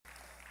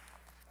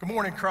Good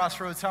morning,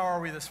 Crossroads. How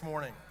are we this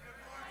morning?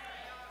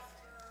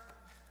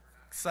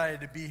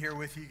 Excited to be here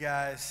with you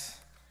guys.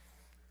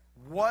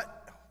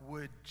 What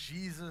would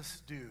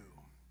Jesus do?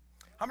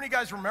 How many of you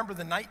guys remember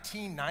the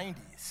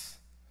 1990s?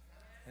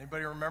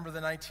 Anybody remember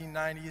the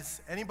 1990s?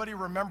 Anybody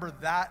remember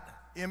that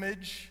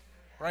image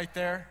right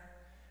there?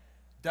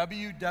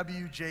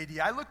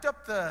 WWJD. I looked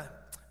up the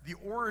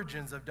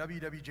origins of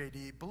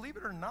WWJD. Believe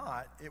it or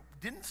not, it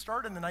didn't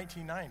start in the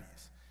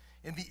 1990s.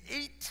 In the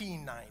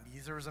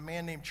 1890s, there was a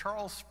man named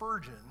Charles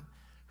Spurgeon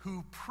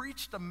who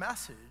preached a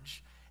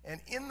message,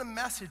 and in the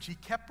message, he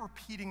kept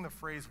repeating the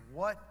phrase,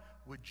 "What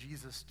would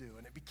Jesus do?"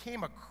 And it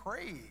became a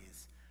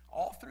craze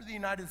all through the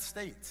United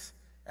States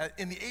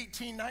in the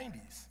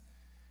 1890s.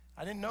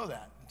 I didn't know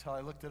that until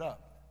I looked it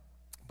up.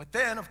 But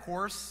then, of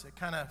course, it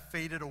kind of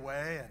faded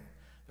away, and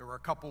there were a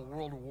couple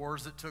world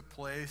wars that took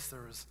place.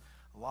 There was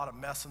a lot of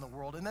mess in the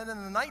world. And then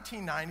in the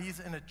 1990s,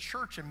 in a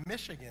church in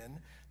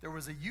Michigan, there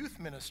was a youth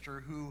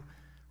minister who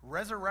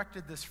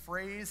resurrected this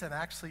phrase and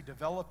actually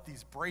developed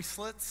these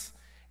bracelets.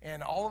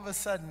 And all of a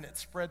sudden, it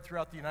spread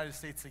throughout the United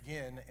States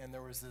again, and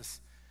there was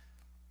this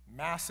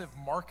massive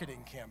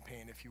marketing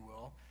campaign, if you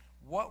will.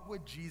 What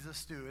would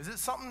Jesus do? Is it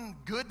something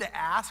good to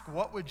ask,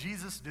 what would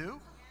Jesus do?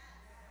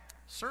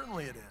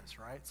 Certainly it is,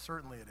 right?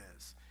 Certainly it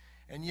is.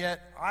 And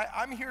yet,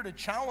 I'm here to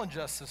challenge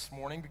us this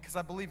morning because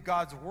I believe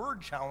God's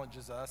word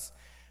challenges us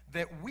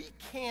that we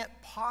can't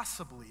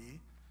possibly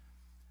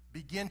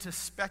begin to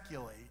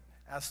speculate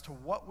as to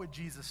what would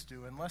Jesus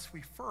do unless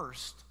we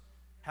first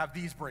have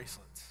these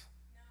bracelets.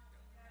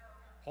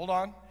 Hold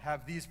on,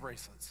 have these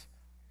bracelets.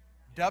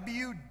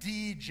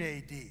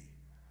 WDJD.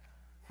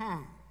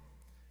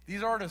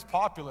 These aren't as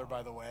popular,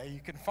 by the way.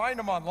 You can find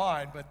them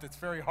online, but it's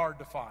very hard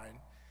to find.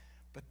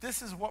 But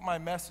this is what my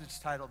message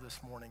title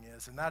this morning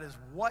is, and that is,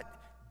 what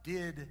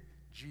did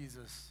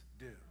Jesus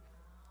do?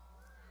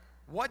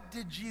 What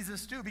did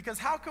Jesus do? Because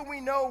how can we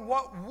know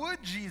what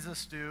would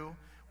Jesus do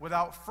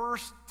without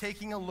first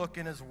taking a look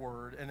in his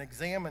word and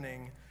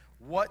examining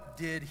what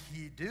did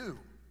he do?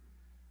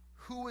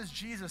 Who was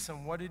Jesus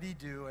and what did he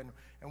do?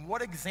 And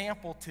what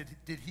example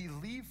did he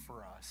leave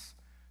for us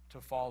to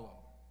follow?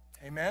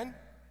 Amen?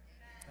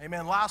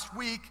 Amen. Last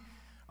week,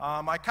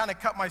 I kind of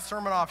cut my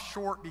sermon off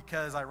short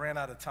because I ran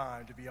out of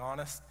time, to be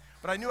honest.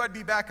 But I knew I'd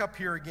be back up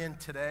here again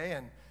today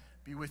and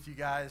be with you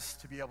guys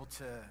to be able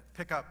to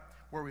pick up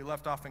where we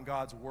left off in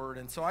God's word.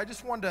 And so I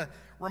just wanted to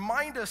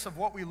remind us of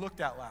what we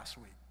looked at last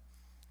week.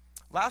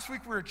 Last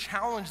week we were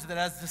challenged that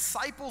as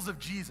disciples of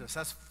Jesus,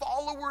 as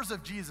followers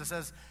of Jesus,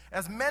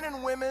 as men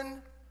and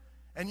women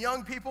and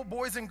young people,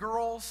 boys and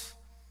girls,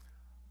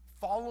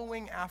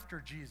 following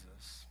after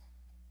Jesus,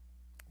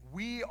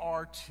 we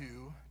are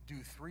to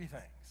do three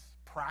things.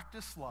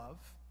 Practice love.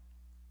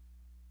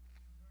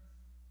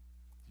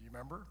 Do you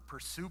remember?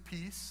 Pursue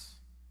peace.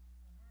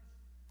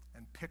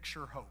 And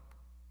picture hope.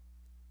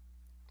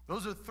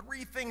 Those are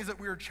three things that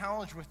we are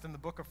challenged with in the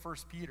book of 1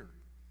 Peter.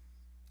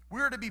 We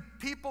are to be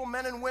people,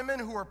 men and women,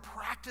 who are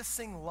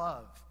practicing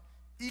love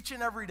each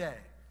and every day.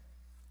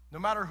 No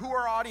matter who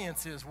our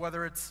audience is,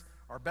 whether it's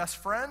our best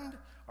friend,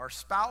 our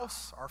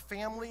spouse, our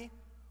family,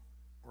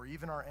 or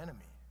even our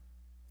enemy.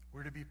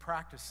 We're to be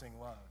practicing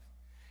love.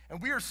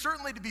 And we are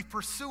certainly to be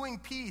pursuing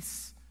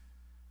peace,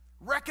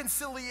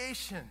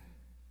 reconciliation,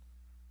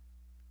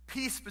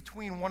 peace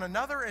between one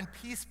another and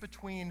peace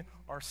between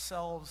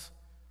ourselves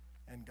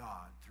and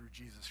God through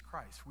Jesus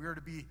Christ. We are to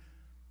be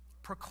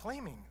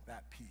proclaiming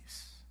that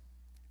peace,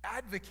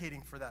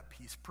 advocating for that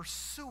peace,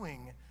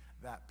 pursuing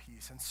that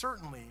peace. And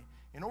certainly,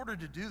 in order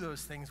to do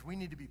those things, we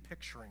need to be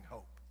picturing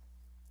hope.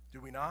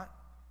 Do we not?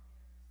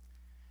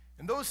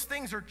 And those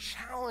things are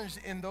challenged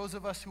in those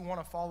of us who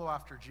want to follow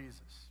after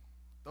Jesus.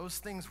 Those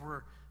things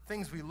were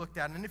things we looked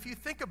at. And if you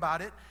think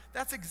about it,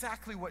 that's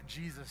exactly what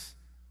Jesus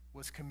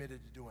was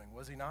committed to doing,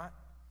 was he not?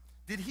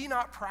 Did he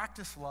not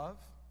practice love?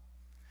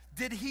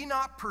 Did he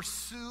not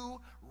pursue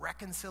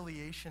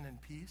reconciliation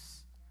and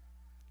peace?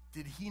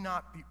 Did he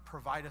not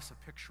provide us a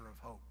picture of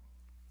hope?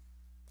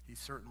 He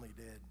certainly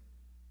did.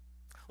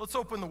 Let's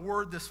open the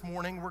word this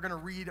morning. We're going to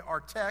read our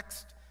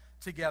text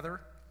together,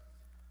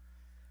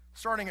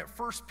 starting at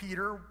 1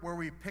 Peter, where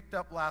we picked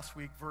up last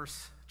week.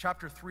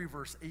 Chapter 3,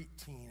 verse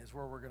 18 is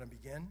where we're going to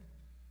begin.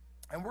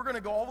 And we're going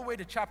to go all the way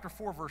to chapter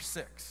 4, verse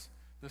 6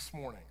 this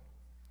morning.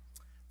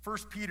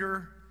 1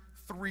 Peter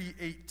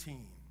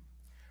 3:18.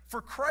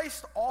 For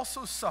Christ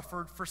also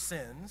suffered for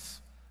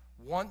sins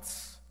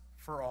once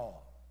for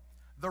all,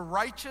 the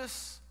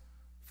righteous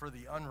for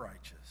the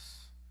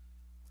unrighteous,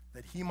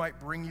 that he might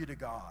bring you to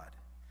God,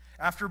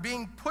 after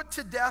being put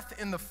to death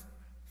in the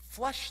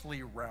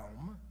fleshly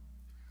realm,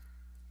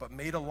 but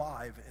made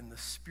alive in the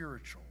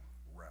spiritual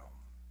realm.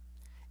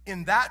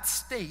 In that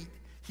state,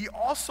 he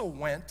also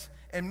went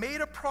and made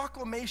a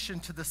proclamation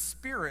to the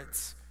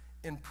spirits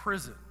in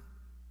prison,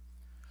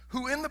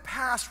 who in the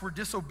past were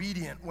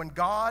disobedient when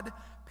God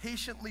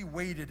patiently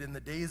waited in the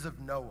days of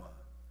Noah,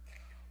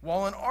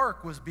 while an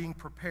ark was being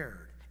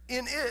prepared.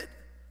 In it,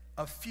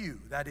 a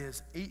few, that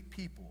is, 8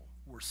 people,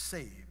 were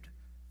saved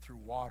through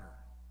water.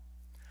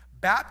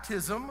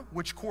 Baptism,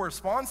 which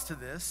corresponds to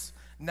this,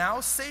 now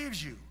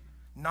saves you,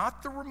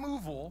 not the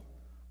removal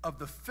of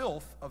the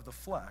filth of the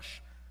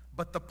flesh,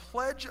 but the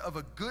pledge of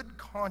a good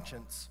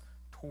conscience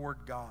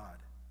toward God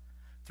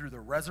through the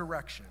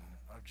resurrection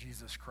of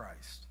Jesus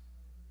Christ.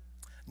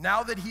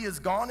 Now that he has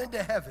gone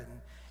into heaven,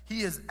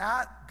 he is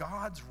at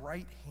God's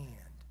right hand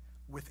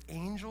with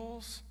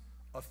angels,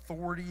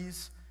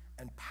 authorities,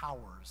 and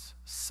powers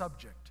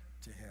subject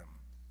to him.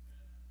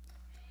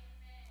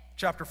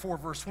 Chapter 4,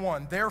 verse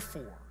 1,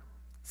 therefore,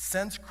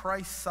 since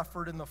Christ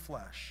suffered in the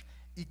flesh,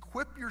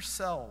 equip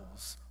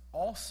yourselves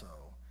also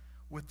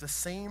with the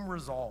same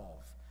resolve,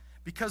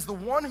 because the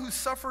one who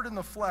suffered in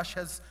the flesh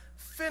has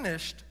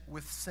finished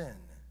with sin,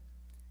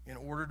 in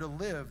order to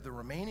live the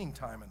remaining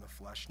time in the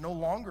flesh, no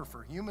longer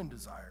for human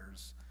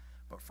desires,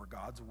 but for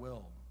God's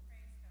will.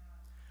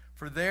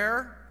 For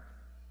there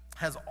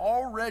has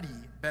already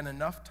been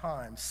enough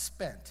time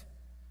spent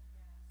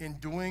in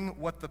doing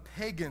what the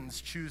pagans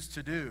choose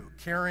to do,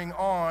 carrying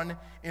on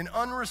in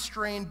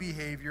unrestrained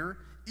behavior,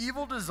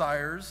 evil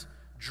desires,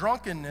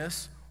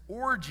 drunkenness,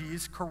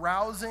 orgies,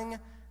 carousing,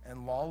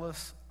 and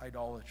lawless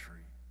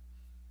idolatry.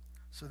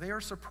 So they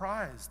are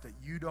surprised that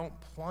you don't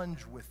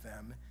plunge with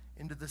them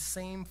into the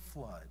same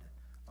flood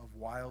of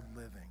wild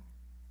living,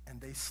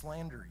 and they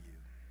slander you.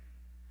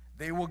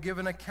 They will give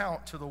an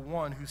account to the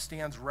one who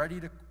stands ready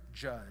to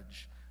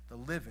judge the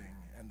living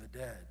and the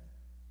dead.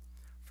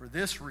 For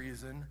this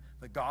reason,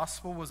 the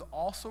gospel was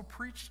also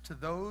preached to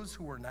those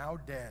who are now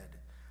dead,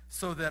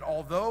 so that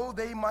although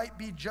they might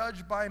be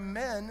judged by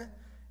men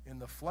in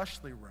the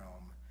fleshly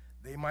realm,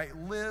 they might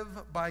live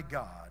by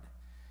God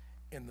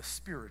in the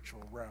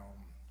spiritual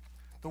realm.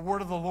 The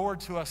word of the Lord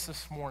to us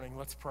this morning.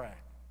 Let's pray.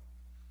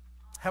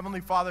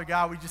 Heavenly Father,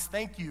 God, we just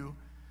thank you,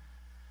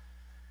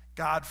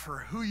 God, for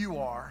who you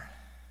are,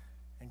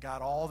 and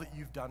God, all that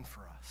you've done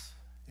for us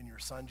in your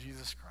Son,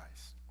 Jesus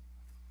Christ.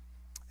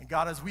 And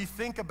God, as we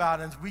think about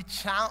it, as we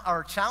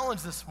are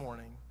challenged this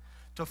morning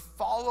to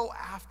follow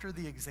after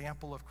the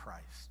example of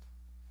Christ,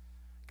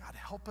 God,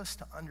 help us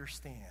to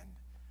understand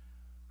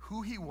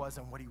who he was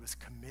and what he was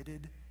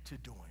committed to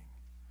doing,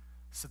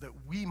 so that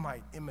we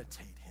might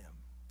imitate him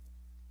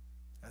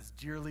as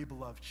dearly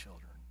beloved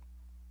children.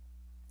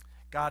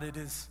 God, it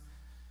is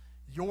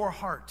your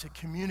heart to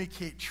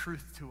communicate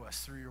truth to us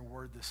through your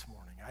word this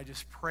morning. I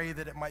just pray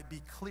that it might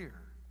be clear.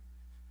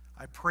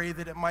 I pray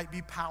that it might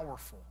be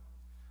powerful.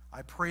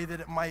 I pray that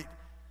it might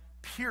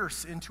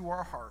pierce into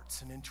our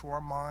hearts and into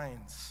our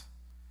minds.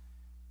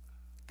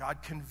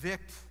 God,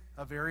 convict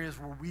of areas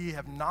where we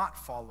have not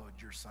followed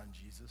your Son,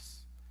 Jesus.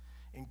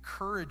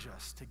 Encourage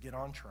us to get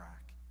on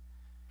track.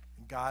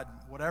 And God,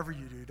 whatever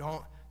you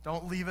do,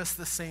 don't leave us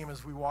the same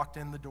as we walked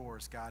in the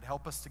doors, God.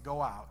 Help us to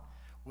go out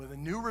with a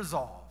new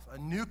resolve, a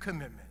new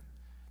commitment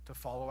to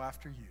follow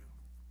after you,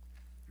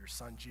 your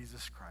Son,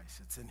 Jesus Christ.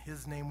 It's in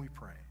his name we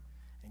pray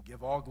and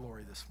give all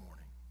glory this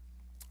morning.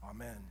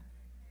 Amen.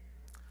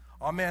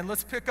 Amen.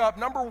 Let's pick up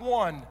number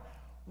one.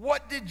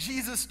 What did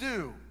Jesus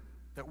do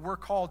that we're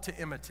called to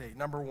imitate?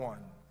 Number one,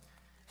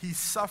 he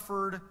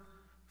suffered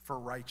for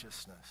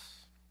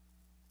righteousness.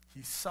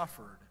 He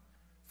suffered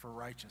for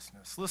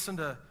righteousness. Listen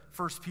to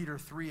 1 Peter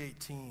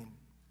 3:18.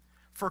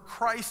 For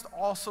Christ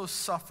also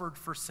suffered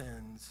for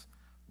sins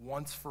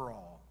once for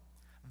all,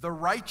 the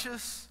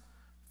righteous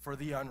for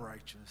the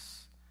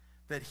unrighteous,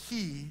 that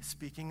he,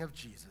 speaking of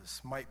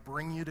Jesus, might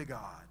bring you to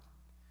God,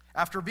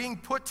 after being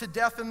put to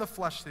death in the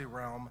fleshly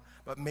realm,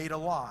 but made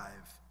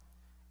alive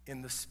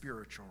in the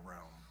spiritual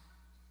realm.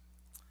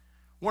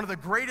 One of the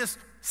greatest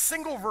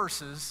single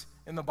verses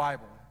in the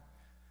Bible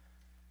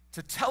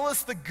to tell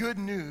us the good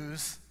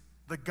news,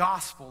 the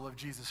gospel of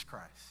Jesus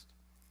Christ.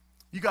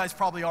 You guys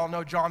probably all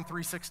know John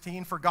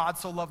 3:16, for God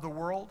so loved the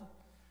world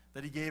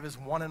that he gave his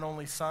one and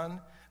only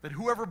Son, that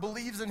whoever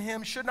believes in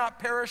him should not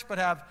perish but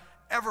have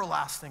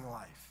everlasting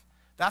life.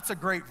 That's a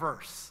great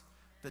verse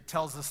that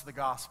tells us the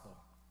gospel.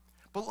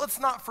 But let's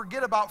not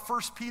forget about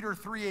 1 Peter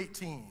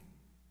 3:18,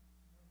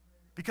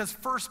 because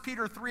 1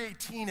 Peter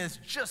 3:18 is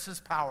just as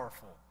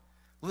powerful.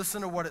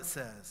 Listen to what it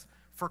says.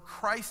 For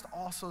Christ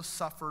also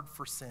suffered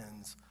for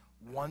sins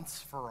once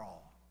for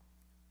all,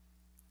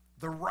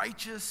 the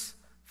righteous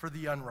for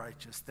the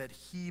unrighteous, that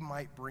he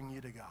might bring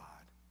you to God.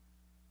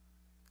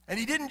 And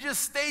he didn't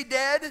just stay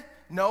dead.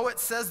 No, it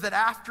says that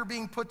after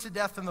being put to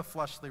death in the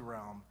fleshly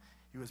realm,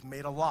 he was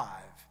made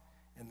alive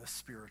in the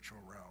spiritual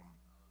realm.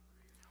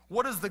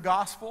 What is the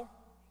gospel?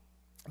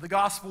 The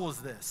gospel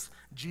is this: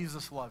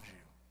 Jesus loves you.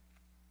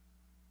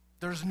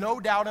 There's no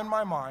doubt in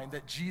my mind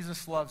that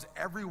Jesus loves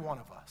every one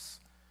of us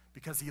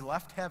because he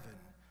left heaven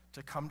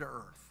to come to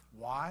earth.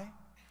 Why?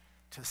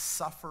 To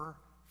suffer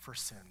for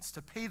sins,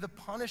 to pay the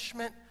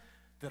punishment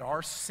that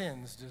our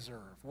sins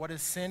deserve. What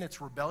is sin? It's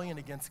rebellion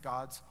against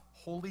God's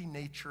holy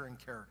nature and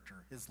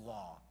character, his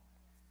law.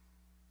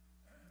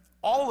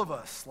 All of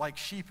us, like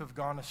sheep, have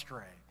gone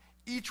astray.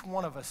 Each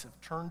one of us have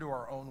turned to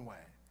our own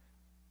way.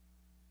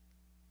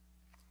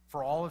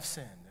 For all have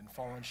sinned and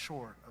fallen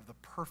short of the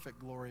perfect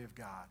glory of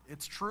God.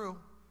 It's true.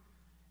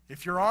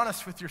 If you're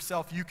honest with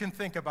yourself, you can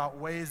think about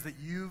ways that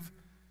you've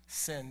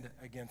sinned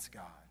against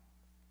God.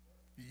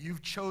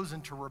 You've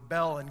chosen to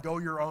rebel and go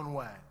your own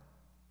way,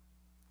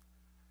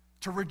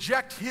 to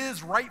reject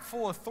his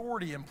rightful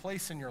authority and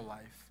place in your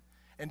life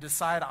and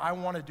decide, I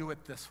want to do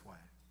it this way.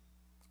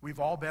 We've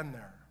all been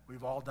there.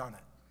 We've all done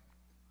it.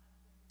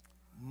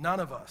 None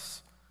of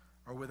us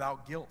are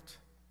without guilt.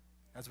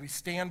 As we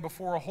stand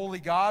before a holy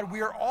God,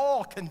 we are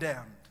all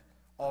condemned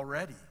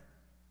already.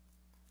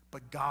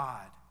 But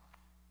God,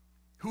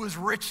 who is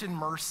rich in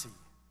mercy,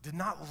 did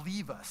not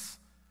leave us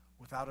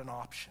without an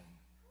option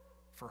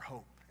for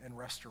hope and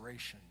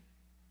restoration,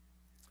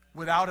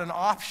 without an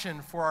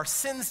option for our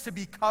sins to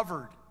be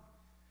covered,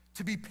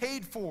 to be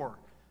paid for,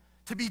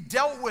 to be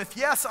dealt with,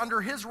 yes,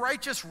 under his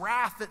righteous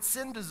wrath that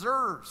sin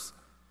deserves.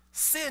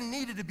 Sin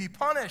needed to be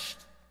punished.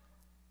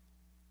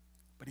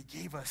 But he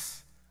gave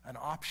us an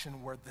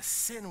option where the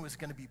sin was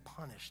going to be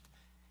punished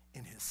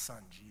in his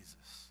son,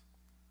 Jesus.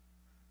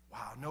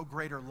 Wow, no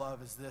greater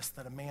love is this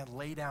than a man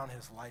lay down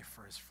his life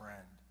for his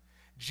friend.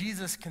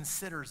 Jesus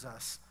considers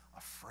us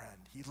a friend.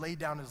 He laid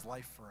down his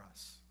life for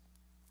us.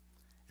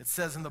 It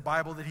says in the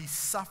Bible that he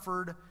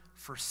suffered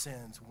for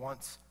sins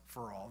once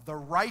for all, the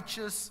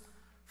righteous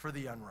for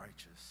the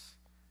unrighteous.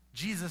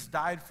 Jesus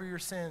died for your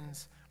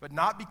sins, but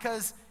not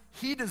because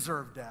he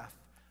deserved death,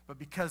 but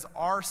because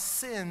our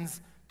sins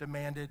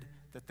demanded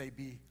that they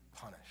be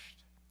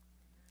punished.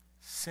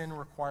 Sin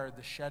required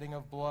the shedding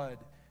of blood.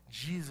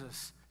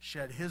 Jesus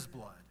shed his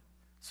blood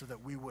so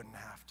that we wouldn't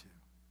have to.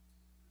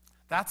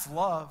 That's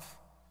love.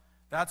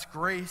 That's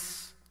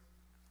grace.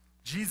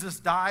 Jesus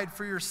died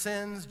for your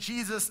sins.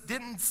 Jesus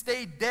didn't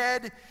stay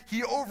dead.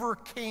 He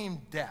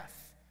overcame death.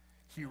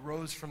 He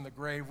rose from the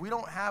grave. We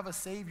don't have a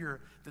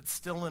Savior that's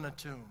still in a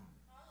tomb.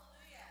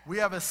 We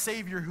have a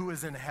Savior who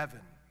is in heaven,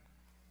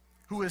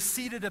 who is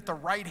seated at the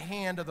right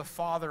hand of the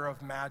Father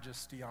of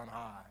majesty on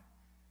high.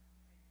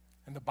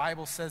 And the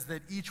Bible says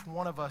that each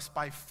one of us,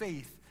 by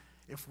faith,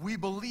 if we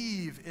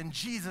believe in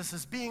Jesus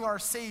as being our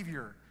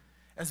Savior,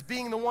 as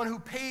being the one who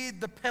paid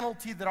the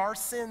penalty that our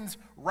sins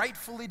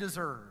rightfully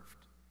deserved,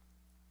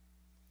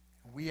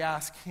 we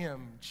ask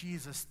him,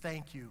 Jesus,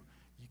 thank you.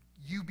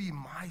 You be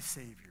my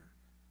Savior.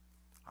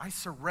 I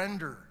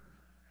surrender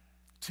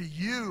to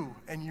you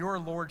and your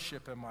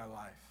lordship in my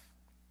life.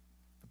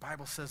 The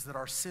Bible says that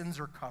our sins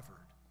are covered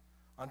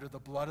under the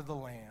blood of the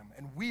Lamb,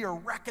 and we are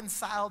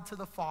reconciled to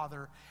the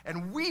Father,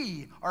 and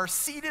we are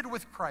seated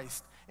with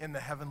Christ in the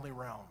heavenly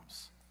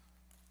realms.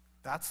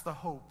 That's the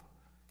hope.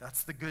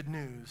 That's the good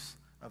news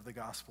of the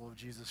gospel of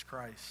Jesus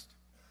Christ.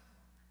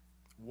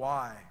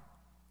 Why?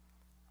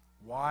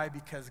 Why?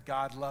 Because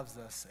God loves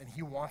us, and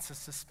he wants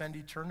us to spend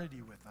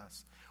eternity with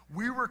us.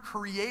 We were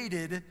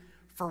created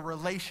for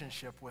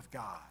relationship with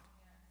God.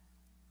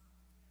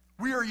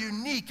 We are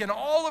unique in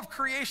all of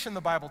creation,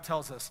 the Bible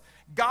tells us.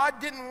 God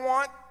didn't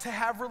want to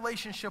have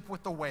relationship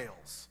with the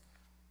whales.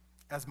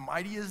 As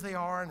mighty as they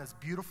are and as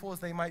beautiful as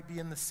they might be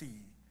in the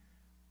sea,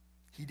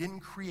 he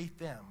didn't create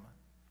them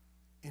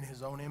in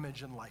his own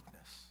image and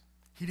likeness.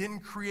 He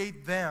didn't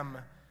create them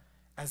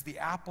as the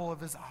apple of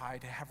his eye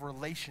to have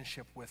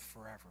relationship with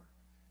forever.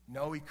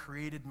 No, he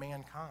created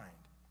mankind.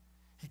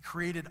 He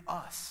created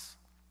us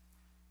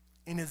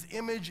in his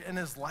image and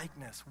his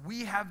likeness.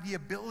 We have the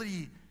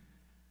ability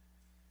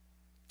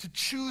to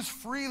choose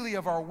freely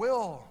of our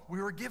will. We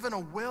were given a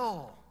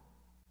will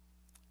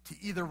to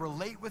either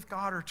relate with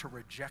God or to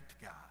reject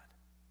God.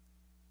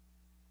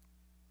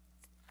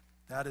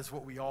 That is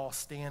what we all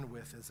stand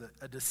with, is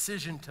a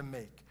decision to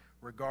make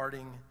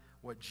regarding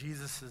what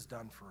Jesus has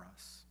done for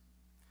us.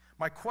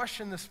 My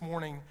question this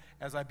morning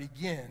as I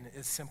begin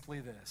is simply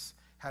this: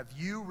 have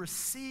you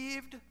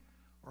received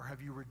or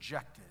have you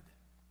rejected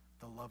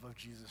the love of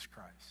Jesus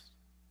Christ?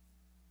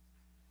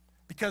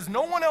 Because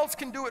no one else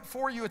can do it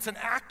for you. It's an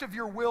act of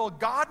your will.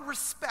 God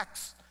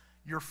respects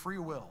your free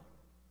will.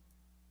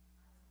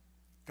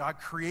 God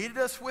created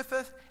us with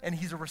it, and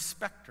he's a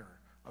respecter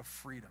of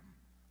freedom,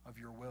 of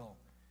your will.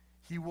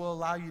 He will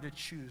allow you to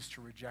choose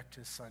to reject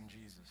his son,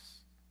 Jesus.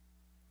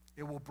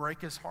 It will break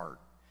his heart.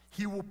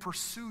 He will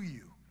pursue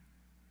you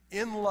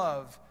in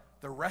love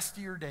the rest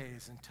of your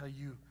days until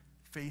you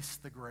face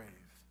the grave.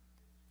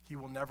 He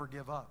will never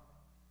give up.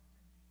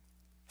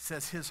 He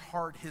says his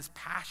heart, his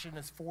passion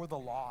is for the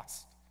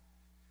lost.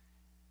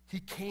 He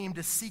came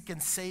to seek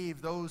and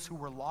save those who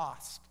were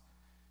lost.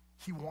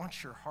 He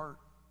wants your heart.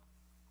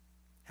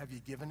 Have you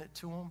given it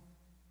to him?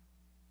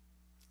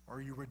 Or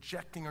are you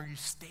rejecting, or you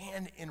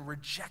stand in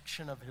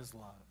rejection of his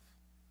love?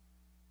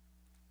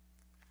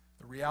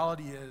 The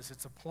reality is,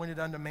 it's appointed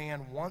unto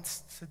man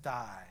once to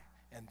die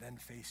and then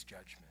face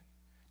judgment.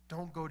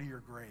 Don't go to your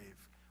grave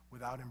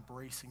without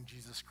embracing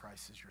Jesus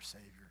Christ as your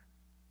Savior.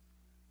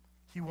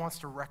 He wants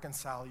to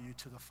reconcile you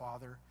to the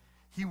Father.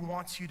 He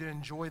wants you to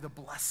enjoy the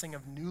blessing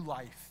of new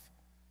life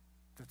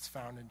that's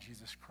found in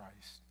Jesus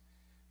Christ.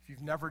 If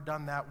you've never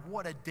done that,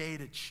 what a day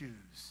to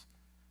choose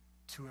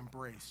to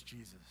embrace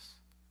Jesus.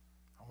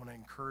 I want to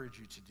encourage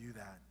you to do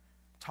that.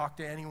 Talk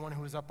to anyone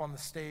who is up on the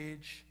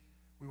stage.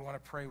 We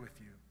want to pray with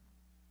you.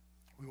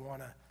 We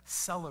want to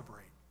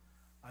celebrate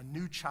a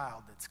new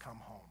child that's come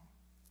home.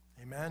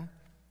 Amen?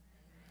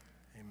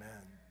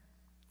 Amen.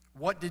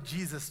 What did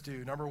Jesus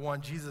do? Number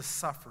one, Jesus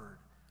suffered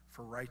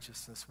for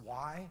righteousness.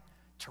 Why?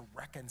 To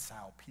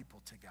reconcile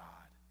people to God.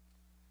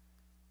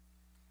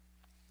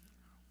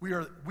 We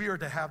are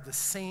to have the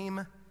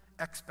same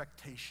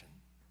expectation.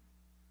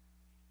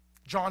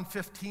 John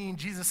 15,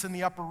 Jesus in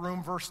the upper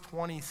room, verse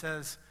 20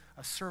 says,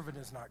 "A servant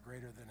is not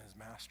greater than his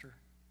master.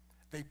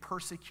 They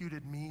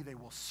persecuted me, they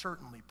will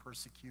certainly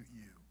persecute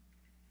you.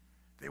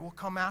 They will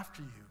come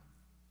after you.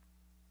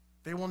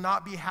 They will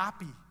not be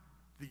happy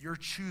that you're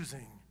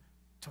choosing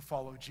to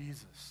follow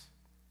Jesus."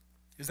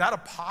 Is that a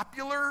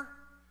popular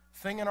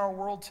thing in our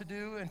world to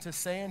do and to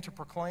say and to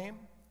proclaim?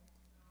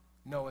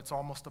 No, it's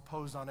almost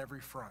opposed on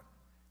every front,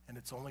 and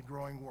it's only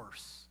growing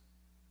worse.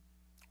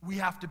 We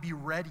have to be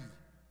ready,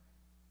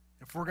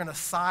 if we're going to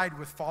side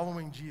with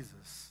following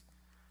Jesus,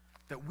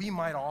 that we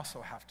might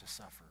also have to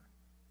suffer,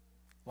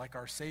 like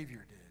our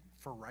Savior did,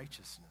 for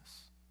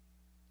righteousness.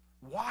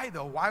 Why,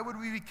 though? Why would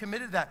we be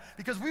committed to that?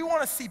 Because we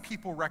want to see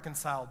people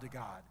reconciled to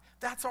God.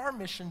 That's our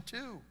mission,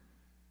 too.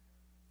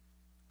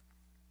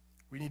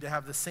 We need to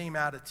have the same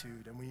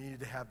attitude, and we need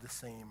to have the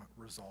same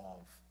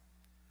resolve.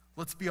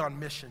 Let's be on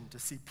mission to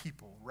see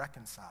people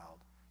reconciled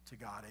to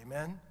God.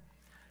 Amen?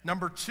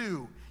 Number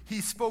two,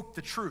 he spoke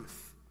the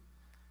truth.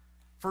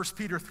 1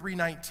 Peter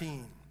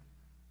 3:19.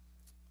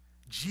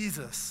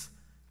 Jesus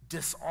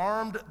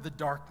disarmed the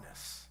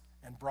darkness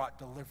and brought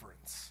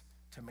deliverance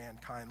to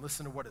mankind.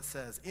 Listen to what it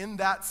says. In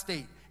that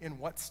state, in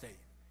what state?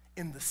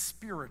 In the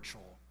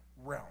spiritual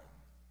realm.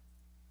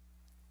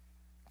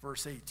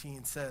 Verse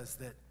 18 says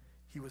that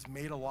he was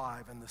made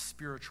alive in the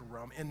spiritual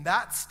realm. In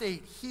that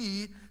state,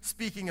 he,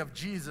 speaking of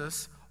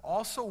Jesus,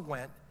 also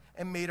went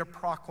and made a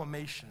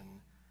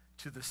proclamation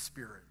to the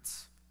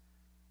spirits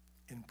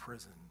in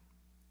prison,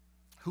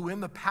 who in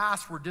the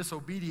past were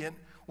disobedient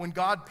when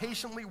God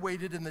patiently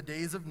waited in the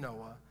days of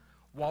Noah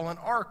while an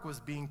ark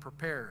was being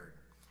prepared.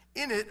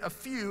 In it, a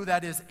few,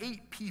 that is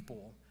 8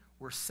 people,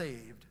 were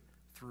saved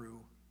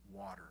through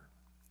water.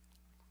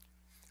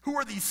 Who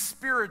are these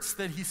spirits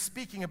that he's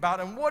speaking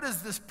about, and what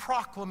is this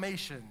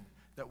proclamation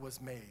that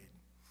was made?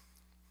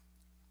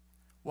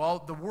 Well,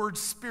 the word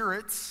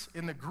spirits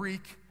in the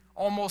Greek,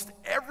 almost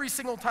every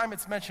single time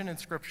it's mentioned in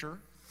Scripture,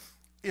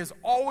 is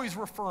always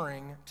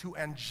referring to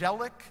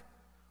angelic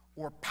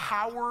or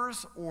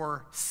powers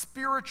or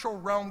spiritual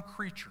realm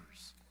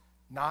creatures,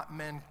 not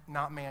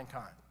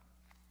mankind.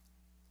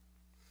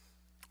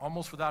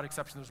 Almost without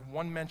exception, there's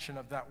one mention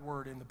of that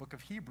word in the book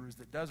of Hebrews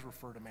that does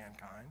refer to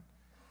mankind.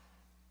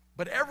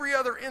 But every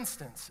other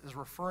instance is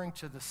referring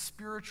to the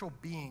spiritual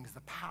beings,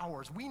 the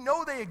powers. We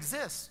know they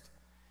exist.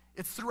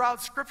 It's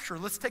throughout Scripture.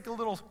 Let's take a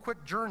little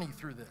quick journey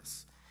through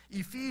this.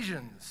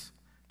 Ephesians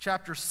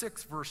chapter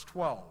 6, verse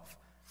 12.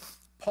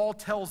 Paul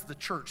tells the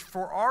church,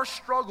 "For our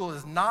struggle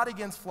is not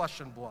against flesh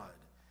and blood,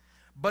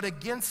 but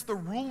against the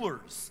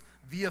rulers,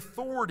 the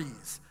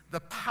authorities,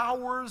 the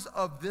powers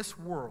of this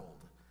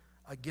world,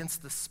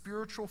 against the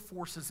spiritual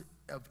forces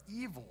of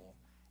evil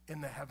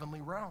in the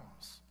heavenly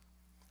realms."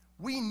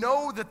 We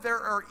know that there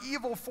are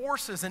evil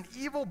forces and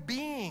evil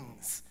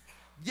beings.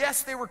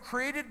 Yes, they were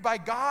created by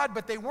God,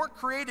 but they weren't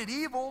created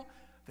evil.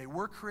 They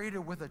were created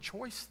with a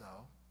choice,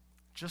 though,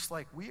 just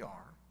like we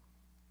are.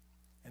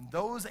 And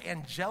those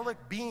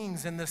angelic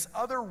beings in this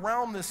other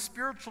realm, this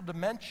spiritual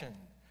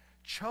dimension,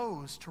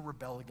 chose to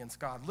rebel against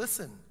God.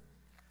 Listen,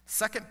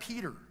 2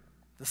 Peter,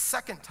 the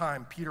second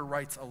time Peter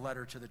writes a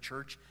letter to the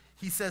church,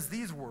 he says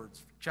these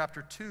words,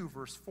 chapter 2,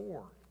 verse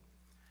 4.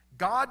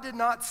 "God did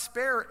not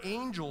spare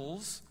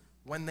angels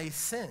when they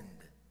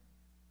sinned,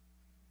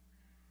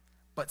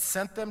 but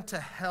sent them to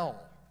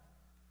hell."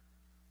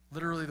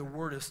 Literally, the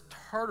word is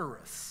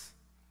Tartarus,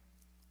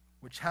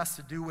 which has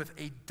to do with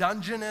a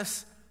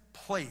dungeonous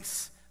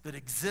place that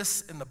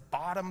exists in the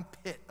bottom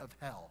pit of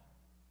hell,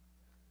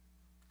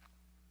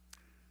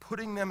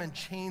 putting them in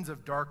chains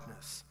of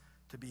darkness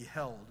to be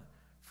held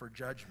for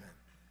judgment.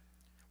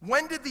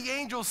 When did the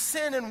angels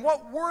sin, and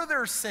what were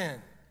their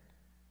sin?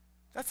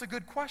 That's a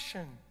good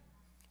question.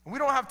 And we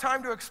don't have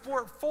time to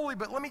explore it fully,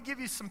 but let me give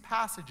you some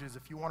passages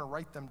if you want to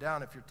write them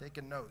down if you're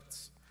taking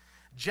notes.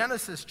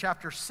 Genesis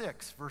chapter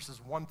 6, verses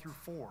 1 through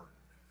 4.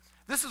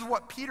 This is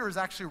what Peter is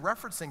actually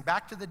referencing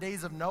back to the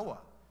days of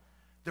Noah.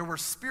 There were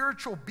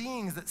spiritual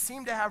beings that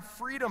seemed to have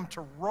freedom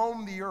to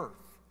roam the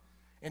earth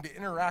and to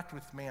interact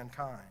with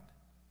mankind.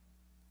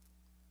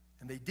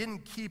 And they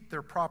didn't keep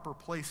their proper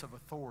place of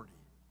authority,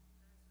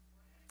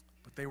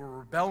 but they were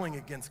rebelling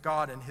against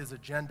God and his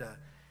agenda.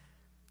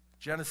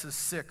 Genesis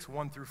 6,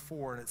 1 through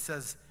 4, and it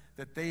says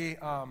that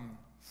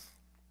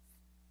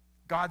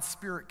God's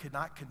Spirit could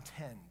not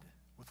contend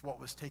with what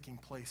was taking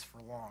place for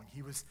long.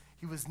 He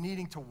was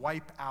needing to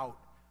wipe out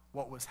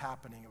what was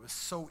happening. It was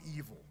so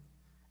evil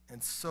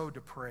and so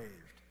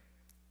depraved.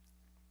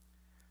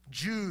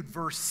 Jude,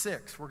 verse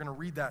 6, we're going to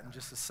read that in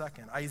just a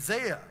second.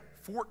 Isaiah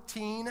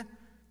 14,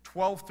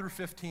 12 through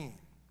 15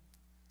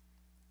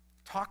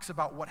 talks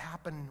about what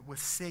happened with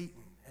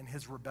Satan and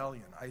his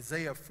rebellion.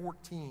 Isaiah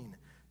 14,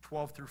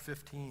 12 through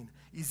 15.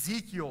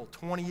 Ezekiel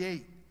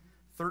 28,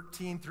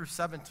 13 through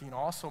 17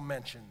 also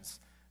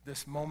mentions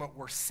this moment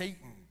where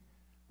Satan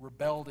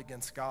rebelled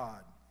against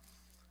God.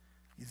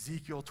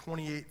 Ezekiel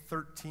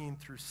 28:13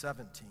 through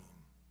 17.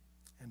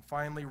 And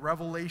finally,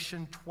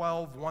 Revelation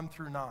 12:1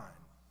 through 9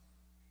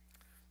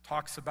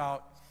 talks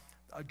about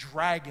a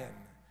dragon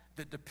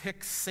that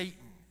depicts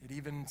Satan. It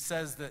even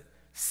says that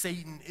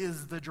Satan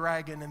is the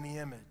dragon in the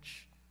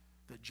image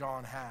that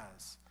John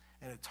has.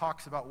 And it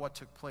talks about what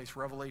took place,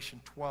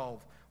 Revelation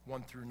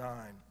 12:1 through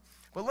 9.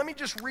 But let me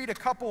just read a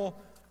couple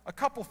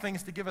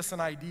things to give us an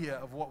idea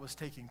of what was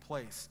taking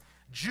place.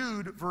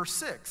 Jude, verse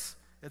 6,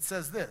 it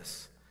says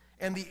this,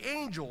 "And the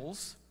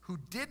angels who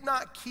did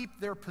not keep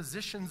their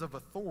positions of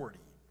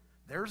authority,"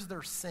 there's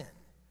their sin.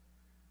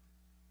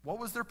 What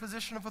was their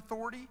position of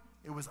authority?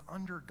 It was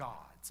under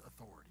God's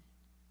authority.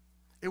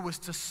 It was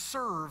to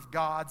serve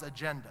God's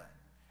agenda.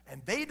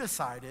 And they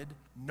decided,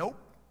 nope,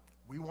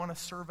 we want to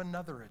serve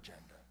another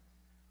agenda.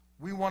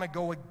 We want to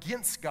go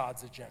against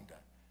God's agenda.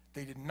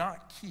 They did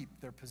not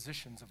keep their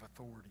positions of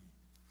authority,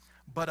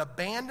 but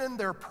abandoned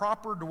their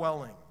proper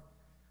dwelling.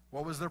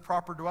 What was their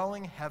proper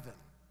dwelling? Heaven.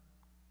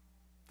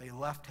 They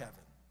left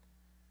heaven.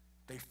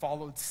 They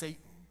followed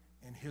Satan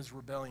in his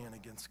rebellion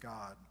against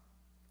God.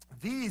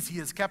 These he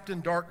has kept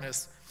in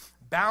darkness,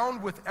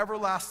 bound with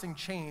everlasting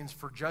chains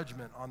for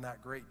judgment on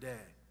that great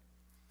day.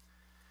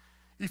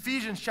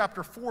 Ephesians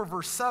chapter 4,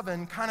 verse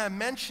 7 kind of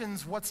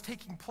mentions what's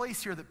taking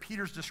place here that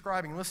Peter's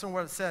describing. Listen to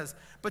what it says.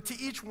 "But to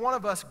each one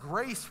of us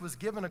grace was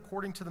given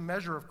according to the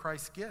measure of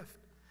Christ's gift.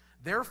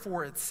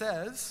 Therefore it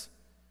says,"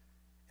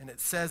 and it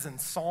says in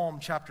Psalm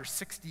chapter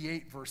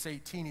 68, verse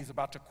 18, he's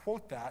about to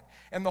quote that,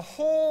 and the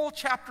whole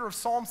chapter of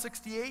Psalm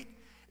 68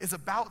 is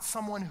about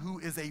someone who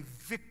is a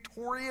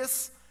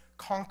victorious,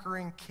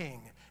 conquering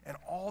king, and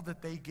all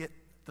that they get,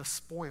 the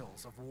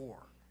spoils of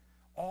war,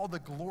 all the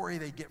glory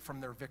they get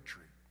from their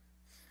victory.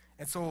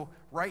 And so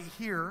right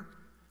here,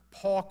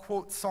 Paul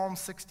quotes Psalm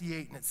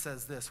 68, and it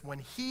says this, "When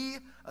he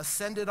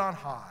ascended on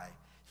high,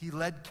 he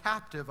led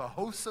captive a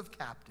host of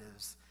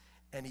captives,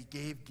 and he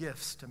gave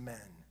gifts to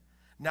men."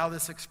 Now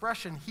this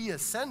expression, "he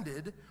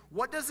ascended,"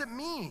 what does it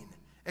mean?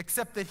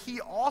 Except that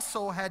he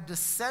also had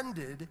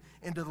descended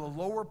into the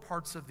lower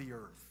parts of the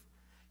earth.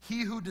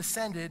 He who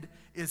descended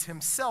is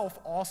himself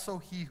also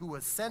he who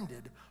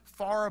ascended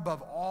far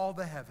above all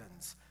the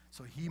heavens,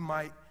 so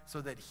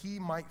that he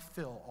might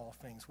fill all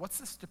things. What's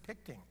this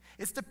depicting?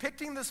 It's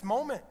depicting this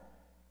moment.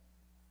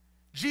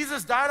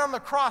 Jesus died on the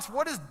cross.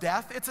 What is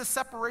death? It's a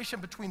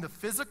separation between the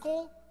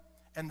physical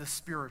and the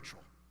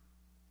spiritual.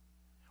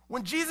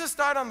 When Jesus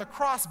died on the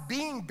cross,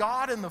 being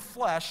God in the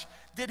flesh,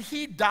 did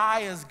he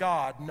die as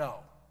God?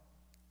 No.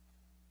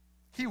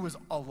 He was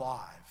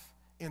alive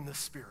in the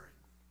spirit.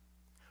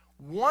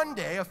 One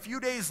day, a few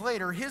days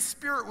later, his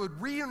spirit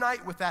would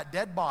reunite with that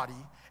dead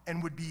body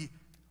and would be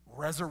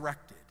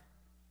resurrected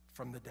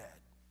from the dead.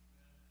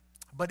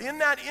 But in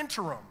that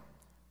interim,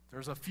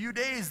 there's a few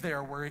days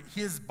there where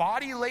his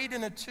body laid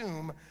in a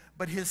tomb,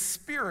 but his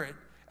spirit,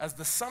 as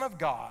the Son of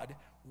God,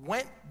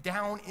 went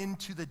down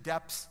into the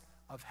depths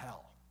of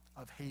hell,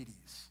 of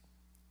Hades.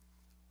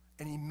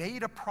 And he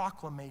made a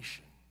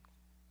proclamation.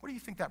 What do you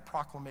think that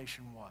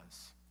proclamation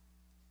was?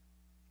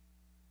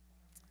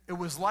 It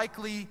was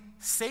likely,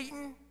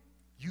 "Satan,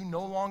 you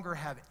no longer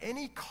have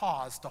any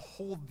cause to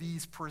hold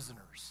these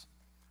prisoners,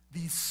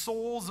 these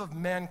souls of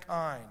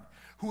mankind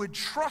who had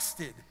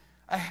trusted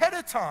ahead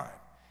of time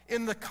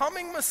in the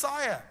coming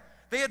Messiah.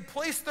 They had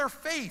placed their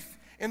faith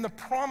in the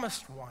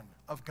promised one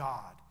of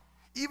God.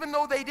 Even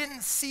though they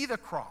didn't see the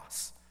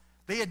cross,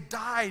 they had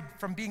died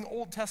from being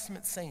Old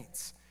Testament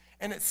saints.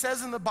 And it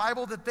says in the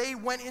Bible that they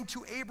went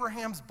into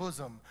Abraham's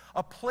bosom,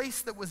 a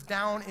place that was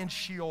down in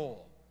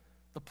Sheol,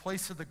 the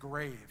place of the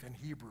grave in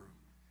Hebrew.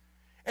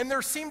 And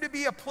there seemed to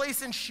be a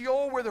place in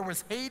Sheol where there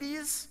was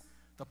Hades,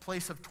 the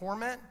place of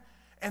torment,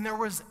 and there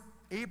was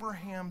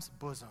Abraham's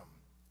bosom,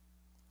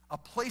 a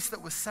place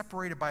that was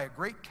separated by a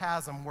great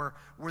chasm where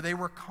they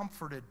were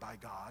comforted by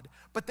God,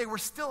 but they were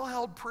still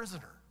held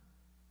prisoner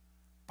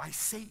by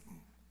Satan.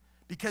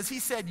 Because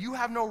he said, "You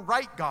have no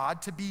right,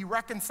 God, to be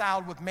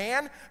reconciled with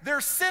man.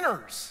 They're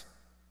sinners.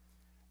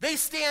 They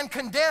stand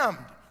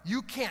condemned.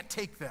 You can't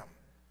take them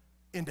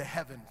into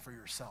heaven for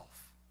yourself."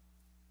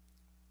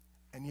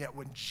 And yet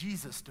when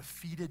Jesus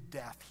defeated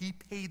death, he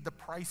paid the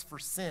price for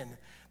sin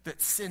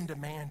that sin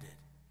demanded.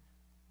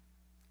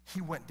 He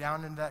went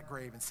down into that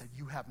grave and said,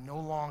 "You have no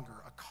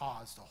longer a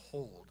cause to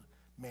hold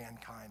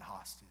mankind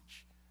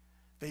hostage.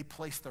 They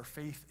placed their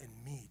faith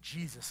in me,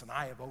 Jesus, and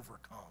I have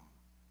overcome."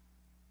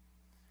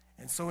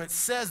 And so it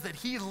says that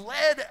he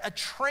led a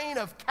train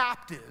of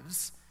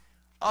captives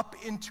up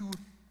into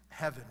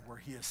heaven where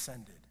he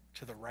ascended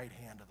to the right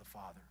hand of the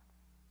Father.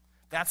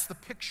 That's the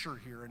picture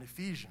here in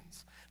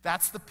Ephesians.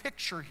 That's the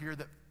picture here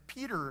that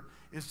Peter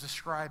is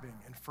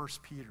describing in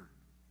 1 Peter.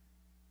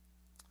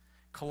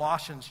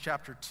 Colossians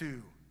chapter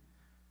 2,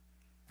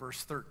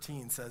 verse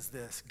 13 says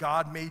this,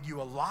 "God made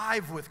you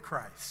alive with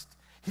Christ.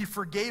 He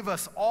forgave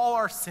us all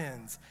our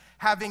sins,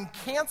 having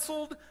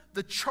canceled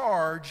the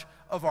charge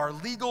of our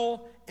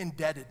legal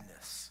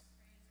indebtedness."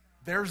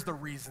 There's the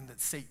reason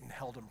that Satan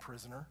held him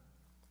prisoner.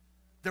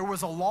 There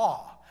was a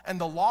law, and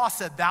the law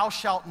said, "Thou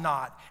shalt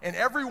not," and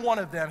every one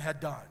of them had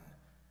done.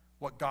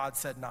 what God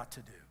said not to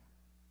do.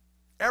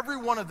 Every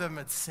one of them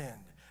had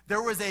sinned.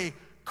 There was a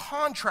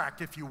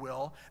contract, if you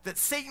will, that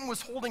Satan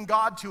was holding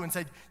God to and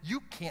said, you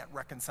can't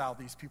reconcile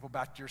these people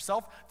back to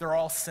yourself. They're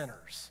all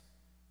sinners.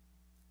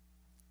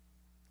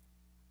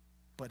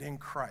 But in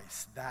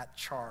Christ, that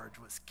charge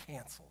was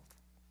canceled.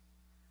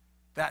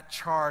 That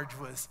charge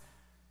was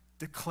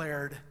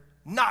declared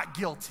not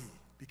guilty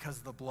because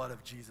of the blood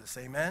of Jesus.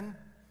 Amen?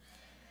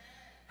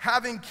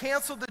 Having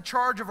canceled the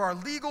charge of our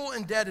legal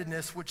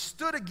indebtedness which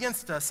stood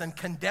against us and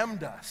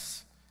condemned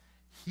us,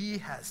 he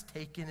has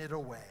taken it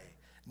away,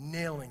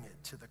 nailing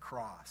it to the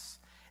cross.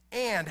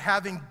 And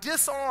having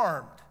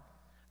disarmed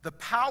the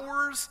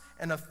powers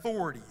and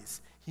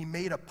authorities, he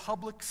made a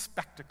public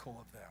spectacle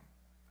of them,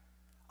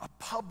 a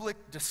public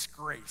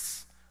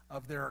disgrace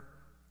of their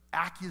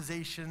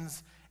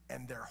accusations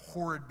and their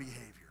horrid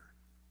behavior.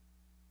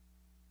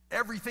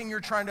 Everything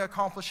you're trying to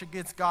accomplish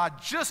against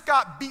God just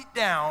got beat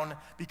down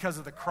because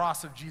of the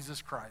cross of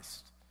Jesus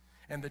Christ.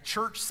 And the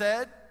church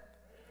said,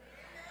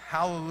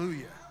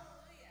 hallelujah.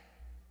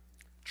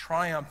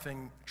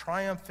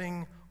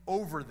 Triumphing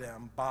over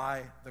them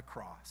by the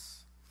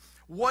cross.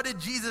 What did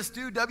Jesus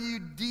do?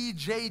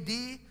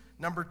 WDJD.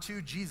 Number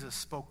 2, Jesus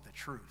spoke the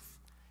truth.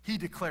 He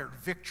declared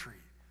victory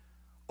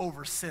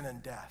over sin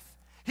and death.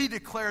 He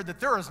declared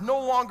that there is no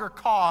longer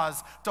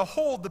cause to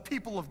hold the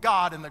people of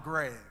God in the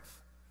grave.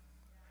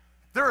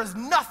 There is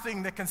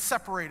nothing that can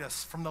separate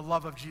us from the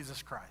love of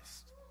Jesus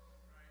Christ.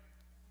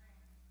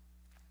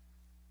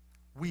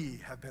 We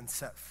have been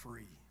set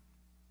free.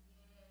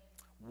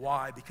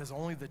 Why? Because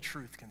only the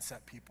truth can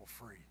set people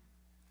free.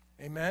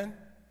 Amen?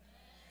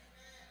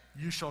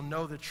 You shall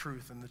know the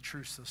truth, and the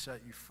truth shall set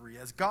you free.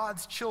 As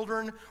God's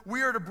children,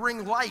 we are to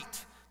bring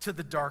light to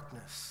the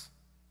darkness.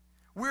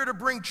 We are to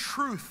bring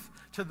truth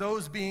to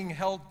those being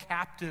held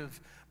captive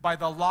by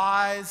the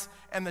lies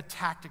and the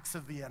tactics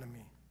of the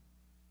enemy.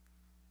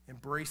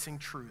 Embracing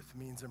truth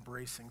means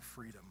embracing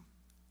freedom.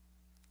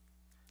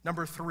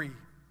 Number 3,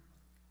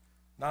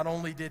 not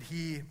only did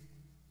he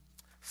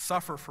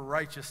suffer for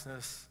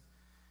righteousness,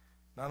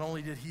 not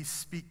only did he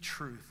speak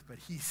truth, but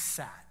he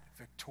sat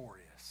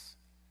victorious.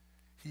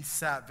 He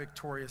sat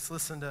victorious.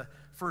 Listen to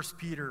 1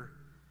 Peter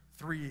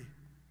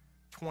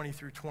 3:20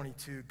 through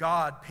 22.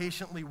 God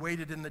patiently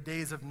waited in the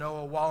days of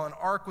Noah while an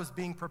ark was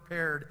being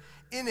prepared.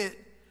 In it,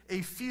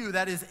 a few,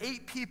 that is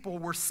 8 people,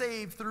 were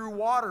saved through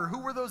water. Who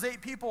were those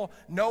 8 people?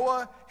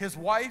 Noah, his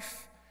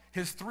wife,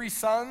 his 3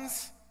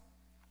 sons,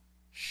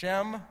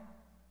 Shem,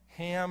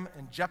 Ham,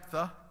 and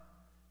Jephthah,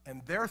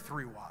 and their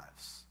 3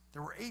 wives.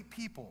 There were 8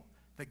 people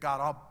that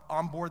got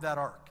on board that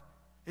ark.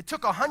 It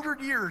took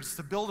 100 years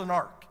to build an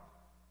ark,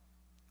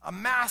 a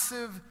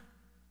massive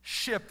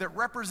ship that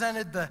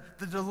represented the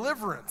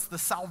deliverance, the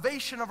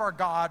salvation of our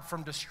God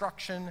from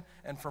destruction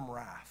and from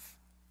wrath.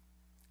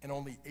 And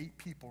only 8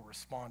 people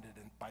responded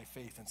by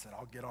faith and said,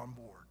 I'll get on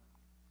board.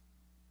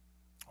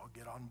 I'll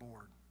get on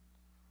board.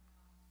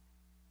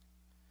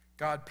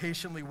 God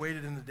patiently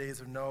waited in the days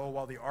of Noah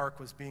while the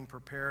ark was being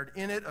prepared.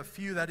 In it, a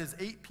few, that is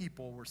 8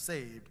 people, were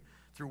saved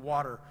through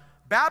water.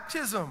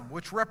 Baptism,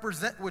 which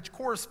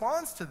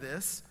corresponds to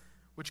this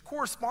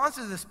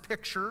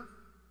picture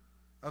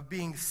of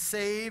being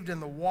saved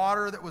and the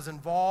water that was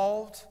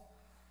involved,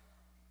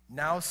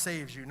 now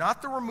saves you.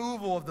 Not the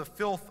removal of the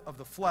filth of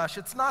the flesh.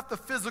 It's not the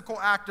physical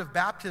act of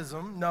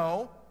baptism,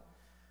 no,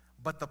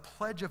 but the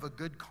pledge of a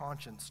good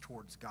conscience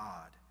towards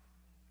God.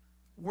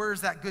 Where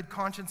does that good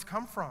conscience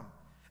come from?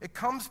 It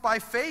comes by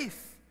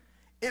faith.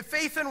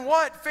 Faith in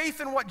what?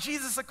 Faith in what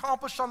Jesus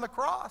accomplished on the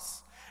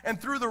cross. And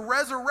through the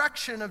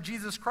resurrection of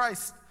Jesus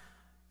Christ,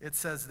 it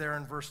says there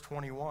in verse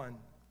 21,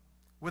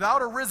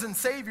 without a risen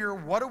Savior,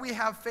 what do we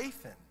have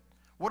faith in?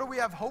 What do we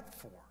have hope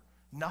for?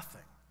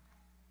 Nothing.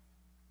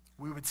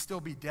 We would still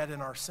be dead in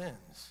our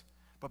sins.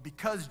 But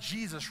because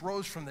Jesus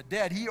rose from the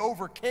dead, he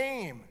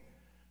overcame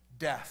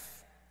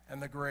death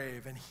and the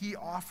grave, and he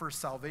offers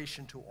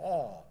salvation to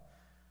all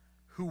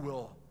who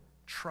will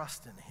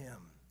trust in him.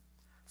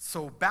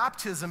 So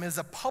baptism is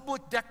a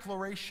public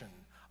declaration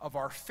of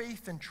our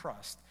faith and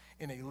trust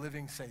in a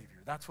living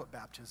Savior. That's what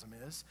baptism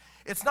is.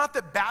 It's not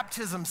that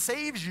baptism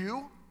saves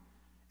you,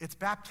 it's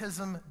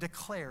baptism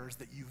declares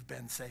that you've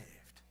been saved.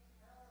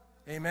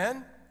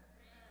 Amen?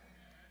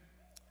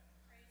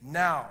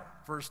 Now,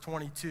 verse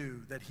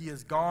 22, that he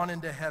has gone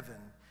into heaven.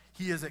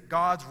 He is at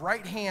God's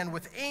right hand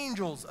with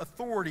angels,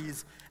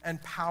 authorities,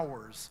 and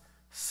powers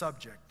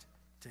subject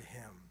to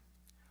him.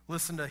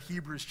 Listen to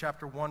Hebrews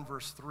chapter 1,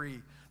 verse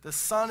 3. The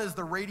Son is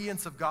the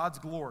radiance of God's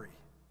glory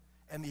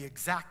and the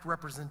exact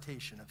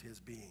representation of his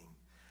being,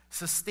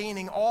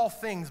 sustaining all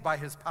things by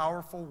his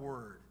powerful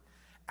word.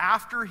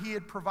 After he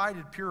had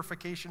provided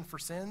purification for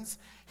sins,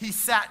 he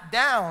sat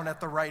down at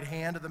the right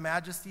hand of the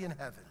Majesty in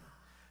heaven.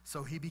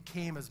 So he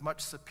became as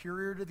much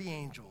superior to the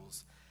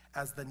angels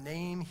as the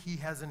name he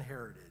has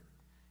inherited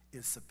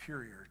is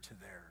superior to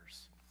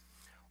theirs.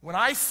 When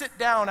I sit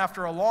down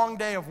after a long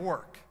day of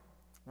work,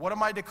 what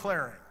am I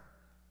declaring?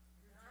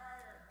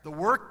 The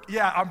work,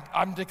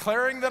 I'm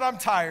declaring that I'm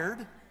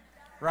tired,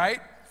 right?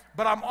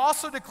 But I'm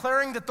also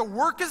declaring that the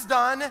work is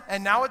done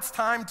and now it's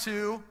time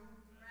to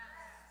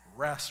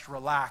rest,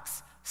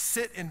 relax,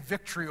 sit in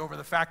victory over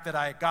the fact that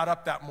I got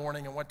up that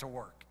morning and went to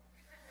work,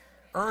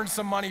 earned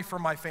some money for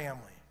my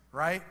family,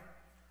 right?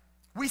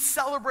 We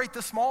celebrate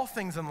the small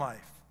things in life.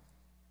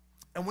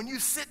 And when you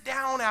sit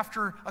down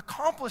after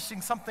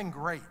accomplishing something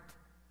great,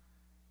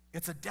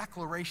 it's a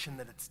declaration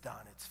that it's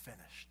done, it's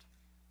finished.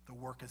 The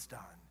work is done.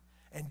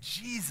 And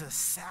Jesus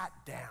sat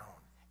down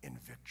in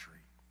victory.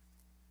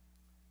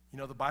 You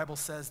know, the Bible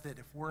says that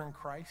if we're in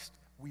Christ,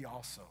 we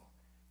also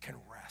can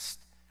rest,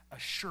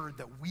 assured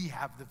that we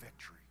have the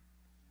victory.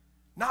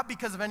 Not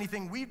because of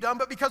anything we've done,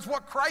 but because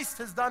what Christ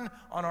has done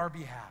on our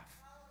behalf.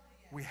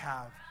 We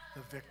have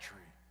the victory.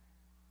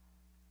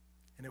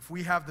 And if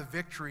we have the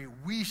victory,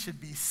 we should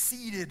be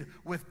seated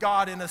with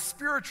God in a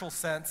spiritual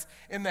sense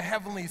in the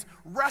heavenlies.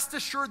 Rest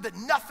assured that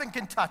nothing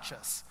can touch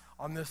us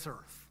on this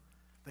earth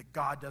that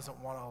God doesn't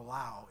want to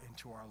allow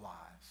into our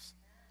lives.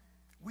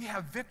 We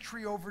have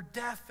victory over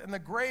death and the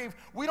grave.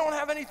 We don't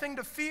have anything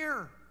to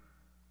fear.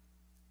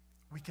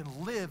 We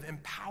can live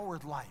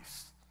empowered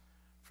lives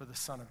for the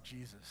Son of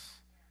Jesus,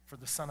 for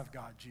the Son of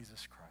God,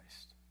 Jesus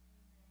Christ.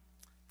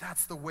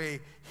 That's the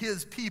way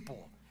his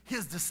people,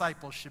 his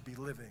disciples should be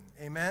living.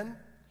 Amen?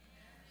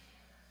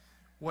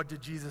 What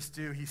did Jesus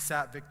do? He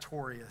sat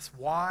victorious.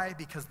 Why?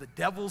 Because the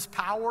devil's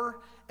power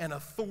and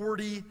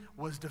authority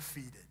was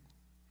defeated.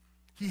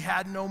 He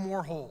had no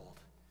more hold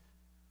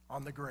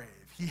on the grave.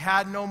 He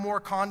had no more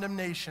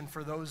condemnation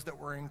for those that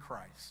were in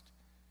Christ.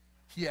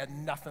 He had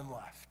nothing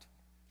left.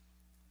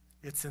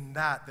 It's in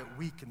that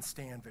we can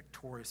stand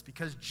victorious.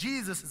 Because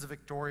Jesus is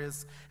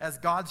victorious, as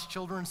God's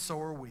children, so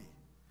are we.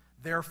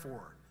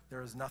 Therefore,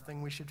 there is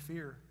nothing we should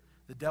fear.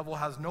 The devil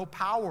has no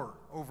power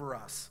over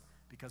us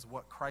because of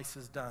what Christ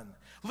has done.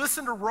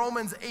 Listen to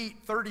Romans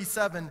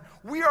 8:37.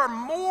 We are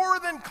more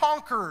than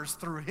conquerors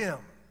through him.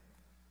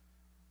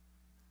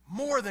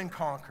 More than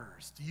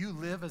conquerors. Do you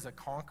live as a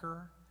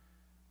conqueror?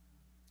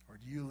 Or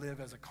do you live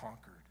as a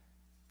conquered?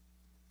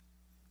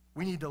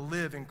 We need to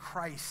live in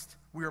Christ.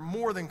 We are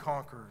more than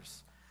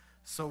conquerors.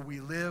 So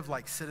we live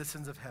like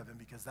citizens of heaven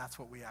because that's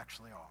what we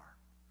actually are.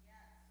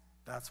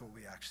 That's what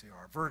we actually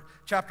are.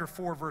 Chapter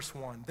 4, verse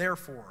 1.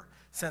 Therefore,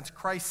 since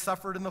Christ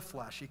suffered in the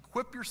flesh,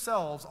 equip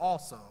yourselves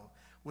also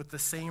with the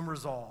same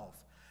resolve.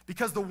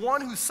 Because the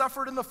one who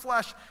suffered in the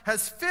flesh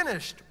has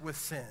finished with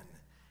sin,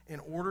 in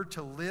order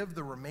to live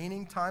the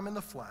remaining time in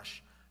the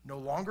flesh, no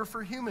longer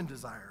for human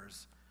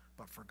desires,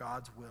 but for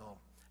God's will.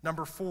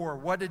 Number 4,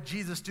 what did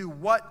Jesus do?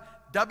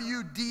 What?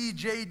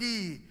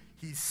 WDJD.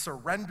 He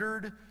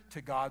surrendered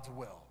to God's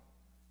will.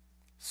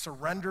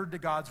 Surrendered to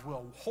God's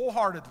will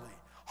wholeheartedly,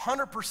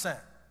 100%.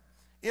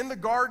 In the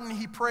garden,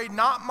 he prayed,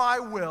 not my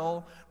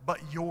will, but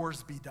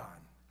yours be done.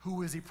 Who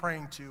was he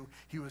praying to?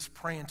 He was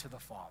praying to the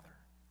Father.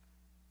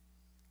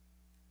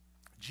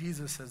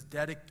 Jesus has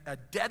a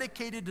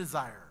dedicated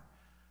desire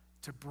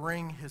to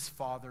bring his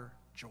Father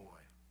joy.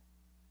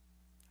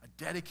 A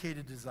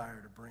dedicated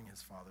desire to bring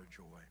his Father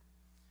joy.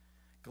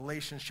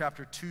 Galatians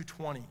chapter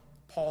 2:20,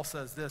 Paul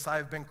says this, I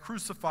have been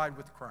crucified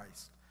with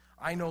Christ.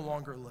 I no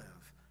longer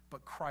live,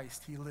 but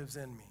Christ, he lives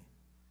in me.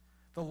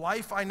 The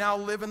life I now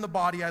live in the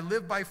body, I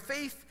live by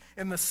faith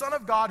in the Son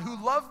of God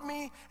who loved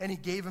me and he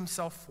gave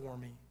himself for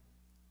me.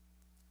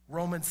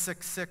 Romans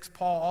 6:6,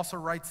 Paul also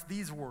writes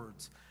these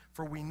words,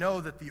 for we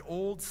know that the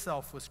old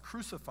self was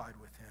crucified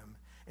with him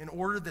in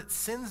order that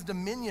sin's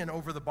dominion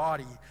over the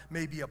body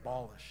may be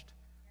abolished.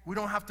 We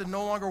don't have to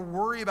no longer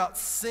worry about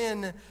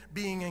sin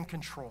being in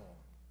control,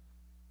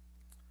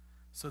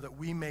 so that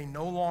we may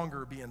no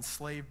longer be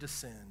enslaved to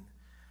sin,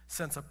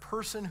 since a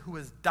person who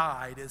has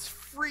died is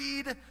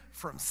freed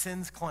from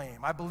sin's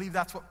claim. I believe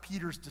that's what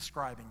Peter's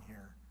describing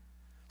here.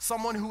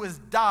 Someone who has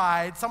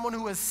died, someone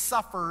who has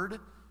suffered,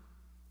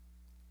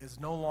 is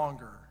no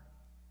longer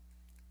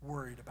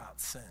worried about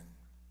sin.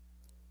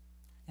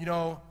 You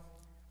know,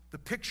 the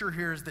picture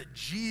here is that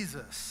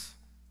Jesus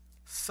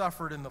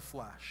suffered in the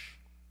flesh,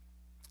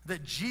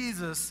 that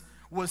Jesus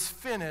was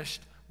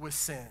finished with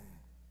sin.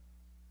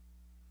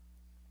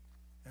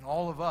 And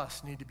all of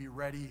us need to be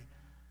ready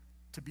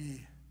to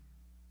be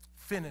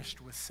finished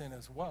with sin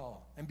as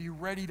well and be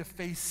ready to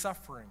face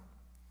suffering.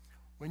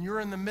 When you're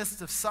in the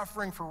midst of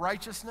suffering for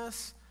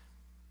righteousness,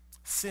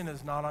 sin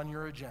is not on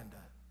your agenda.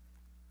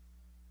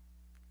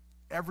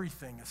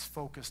 Everything is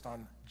focused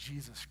on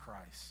Jesus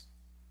Christ.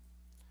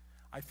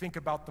 I think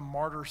about the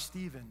martyr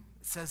Stephen.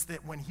 It says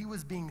that when he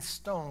was being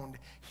stoned,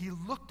 he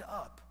looked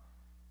up.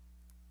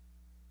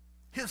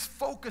 His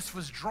focus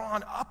was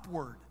drawn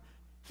upward.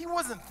 He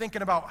wasn't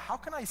thinking about, how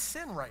can I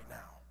sin right now?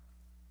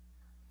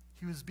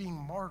 He was being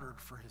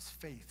martyred for his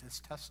faith, his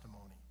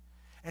testimony.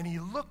 And he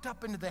looked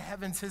up into the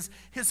heavens.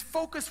 His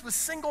focus was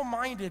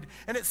single-minded.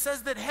 And it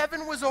says that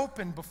heaven was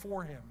open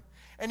before him.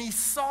 And he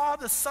saw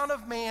the Son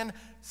of Man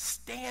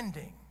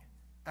standing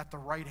at the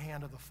right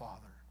hand of the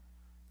Father.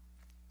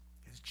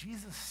 Is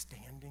Jesus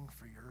standing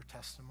for your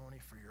testimony,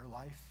 for your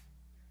life?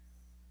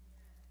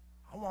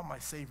 I want my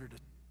Savior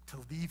to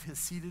leave his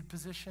seated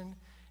position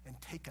and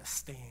take a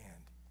stand.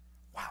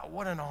 Wow,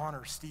 what an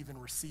honor Stephen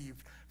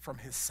received from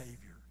his Savior.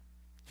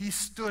 He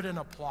stood and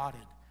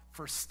applauded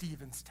for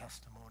Stephen's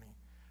testimony,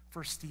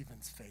 for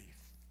Stephen's faith.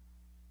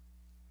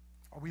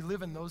 Are we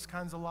living those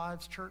kinds of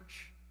lives,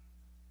 church?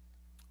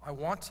 I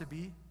want to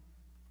be.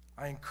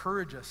 I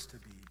encourage us to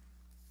be.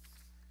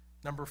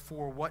 Number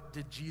 4, what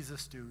did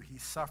Jesus do? He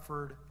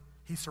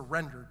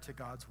surrendered to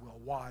God's will.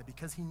 Why?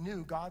 Because he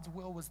knew God's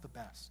will was the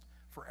best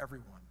for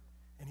everyone,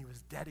 and he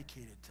was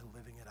dedicated to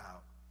living it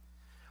out.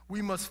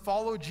 We must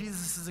follow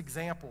Jesus'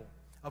 example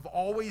of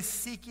always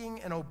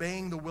seeking and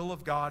obeying the will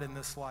of God in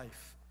this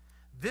life.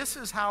 This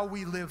is how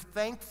we live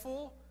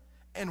thankful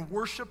and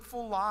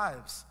worshipful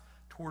lives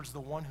towards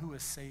the one who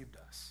has saved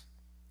us.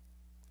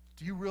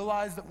 Do you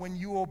realize that when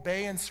you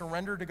obey and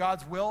surrender to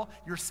God's will,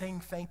 you're saying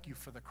thank you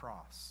for the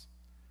cross?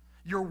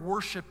 You're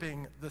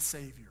worshiping the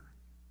Savior.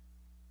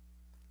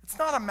 It's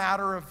not a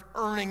matter of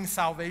earning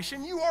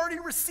salvation. You already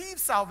received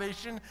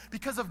salvation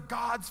because of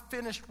God's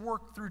finished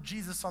work through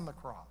Jesus on the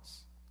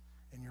cross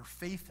and your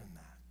faith in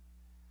that.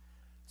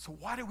 So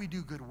why do we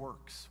do good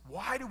works?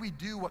 Why do we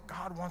do what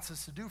God wants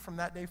us to do from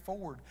that day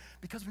forward?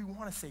 Because we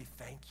want to say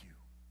thank you.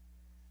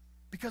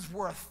 Because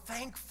we're a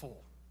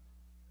thankful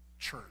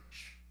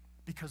church.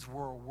 Because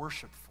we're a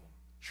worshipful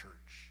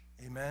church.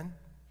 Amen?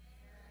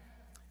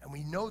 And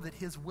we know that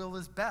his will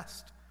is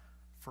best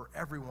for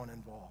everyone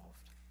involved.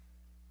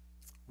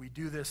 We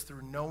do this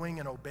through knowing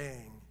and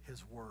obeying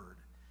his word,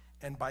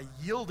 and by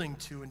yielding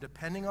to and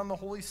depending on the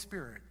Holy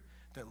Spirit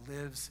that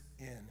lives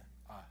in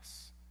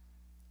us.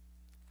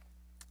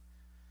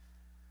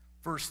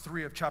 Verse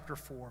 3 of chapter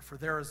 4, for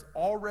there has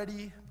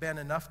already been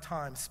enough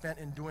time spent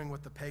in doing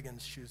what the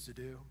pagans choose to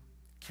do,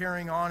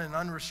 carrying on an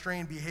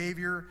unrestrained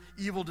behavior,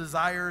 evil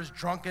desires,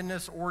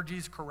 drunkenness,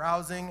 orgies,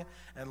 carousing,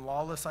 and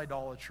lawless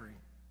idolatry.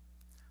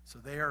 So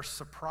they are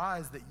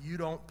surprised that you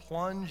don't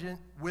plunge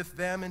with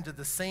them into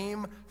the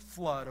same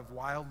flood of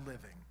wild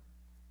living.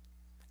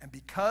 And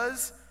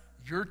because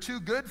you're too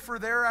good for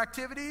their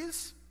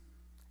activities,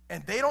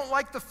 and they don't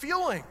like the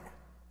feeling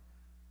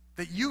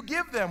that you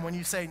give them when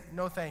you say,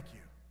 no, thank you.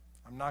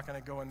 I'm not going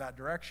to go in that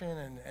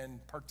direction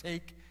and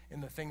partake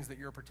in the things that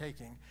you're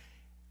partaking.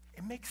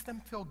 It makes them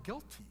feel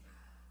guilty.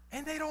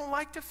 And they don't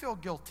like to feel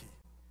guilty.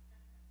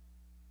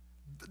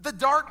 The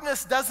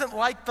darkness doesn't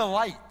like the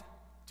light.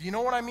 Do you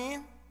know what I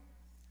mean?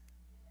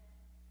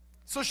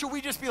 So should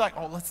we just be like,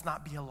 oh, let's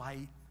not be a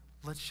light.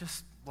 Let's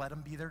just let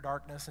them be their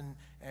darkness and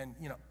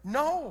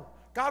No,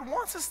 God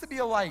wants us to be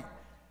a light.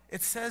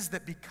 It says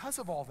that because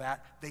of all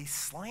that, they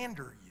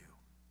slander you.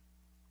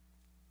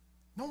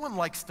 No one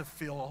likes to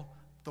feel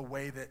the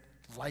way that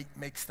light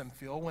makes them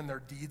feel when their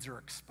deeds are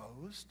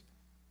exposed.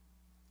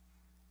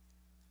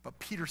 But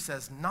Peter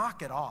says,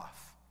 knock it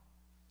off.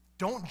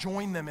 Don't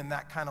join them in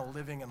that kind of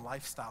living and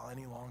lifestyle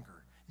any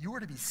longer. You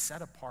are to be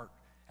set apart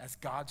as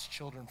God's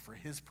children for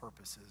his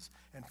purposes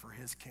and for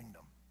his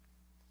kingdom.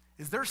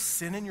 Is there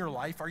sin in your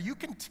life? Are you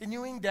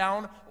continuing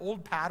down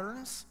old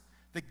patterns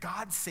that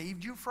God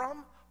saved you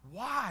from?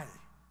 Why?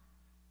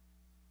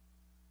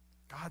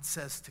 God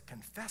says to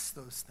confess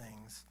those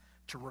things,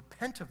 to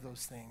repent of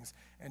those things,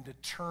 and to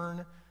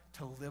turn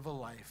to live a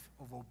life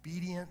of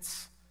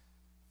obedience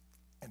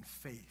and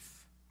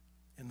faith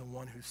in the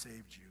one who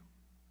saved you.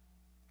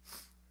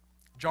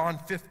 John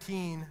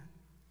 15,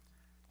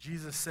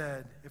 Jesus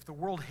said, if the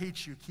world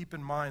hates you, keep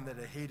in mind that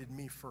it hated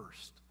me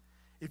first.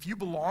 If you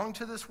belong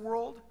to this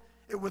world,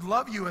 it would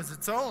love you as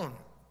its own.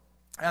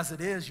 As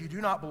it is, you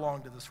do not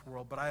belong to this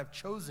world, but I have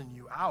chosen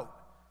you out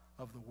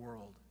of the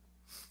world.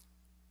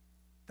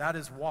 That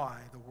is why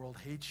the world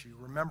hates you.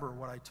 Remember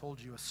what I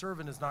told you. A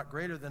servant is not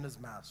greater than his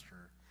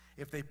master.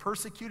 If they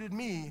persecuted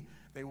me,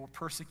 they will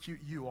persecute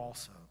you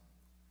also.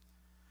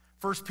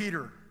 1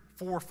 Peter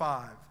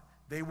 4:5,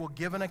 they will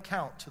give an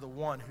account to the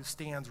one who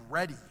stands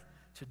ready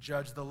to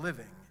judge the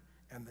living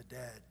and the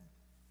dead.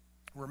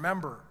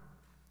 Remember,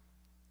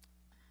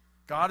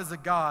 God is a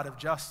God of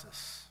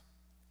justice.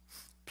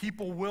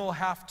 People will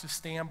have to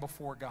stand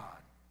before God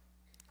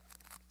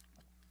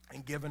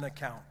and give an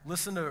account.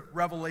 Listen to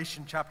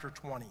Revelation chapter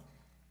 20.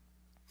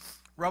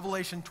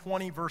 Revelation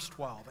 20, verse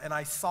 12. And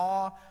I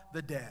saw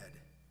the dead,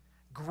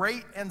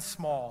 great and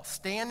small,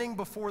 standing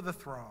before the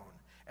throne,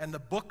 and the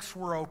books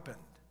were opened.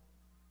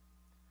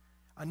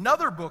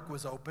 Another book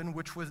was opened,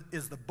 which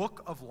is the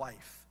book of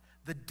life.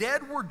 The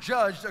dead were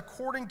judged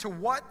according to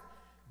what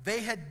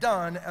they had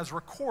done as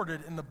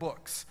recorded in the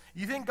books.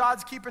 You think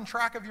God's keeping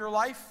track of your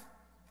life?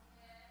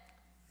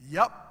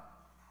 Yep.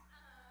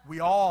 We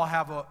all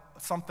have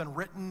something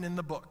written in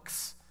the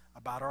books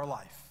about our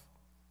life.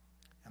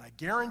 And I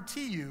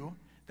guarantee you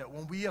that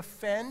when we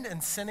offend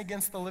and sin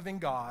against the living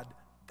God,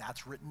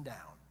 that's written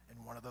down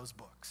in one of those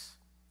books.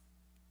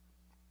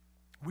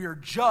 We are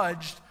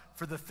judged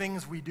for the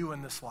things we do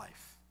in this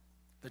life,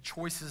 the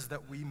choices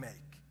that we make.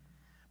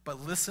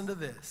 But listen to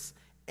this.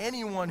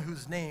 Anyone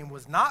whose name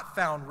was not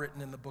found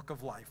written in the book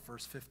of life,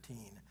 verse 15,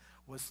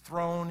 was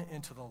thrown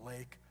into the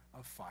lake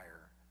of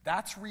fire.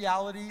 That's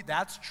reality.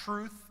 That's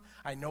truth.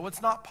 I know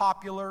it's not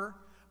popular,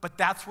 but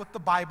that's what the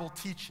Bible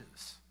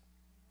teaches.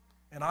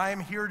 And I am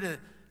here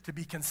to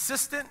be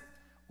consistent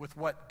with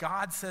what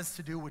God says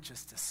to do, which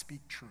is to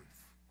speak truth.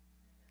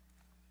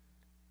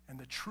 And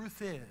the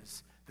truth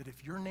is that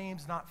if your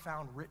name's not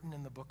found written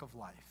in the book of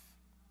life,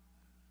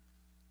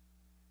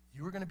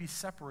 you are going to be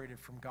separated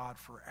from God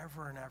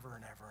forever and ever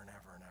and ever and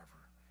ever and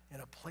ever,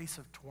 in a place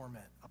of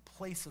torment, a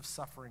place of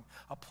suffering,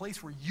 a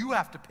place where you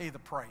have to pay the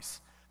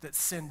price that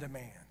sin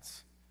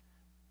demands,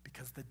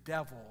 because the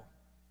devil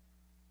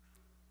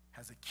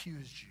has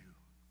accused you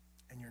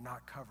and you're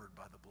not covered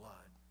by the blood.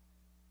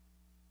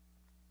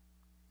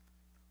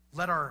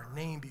 Let our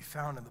name be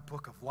found in the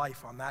book of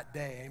life on that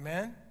day,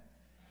 amen?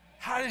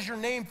 How is your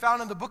name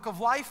found in the book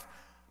of life?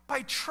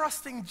 By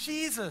trusting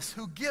Jesus,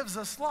 who gives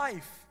us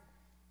life.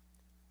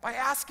 By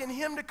asking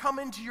him to come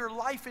into your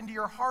life, into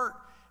your heart,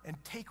 and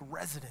take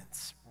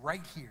residence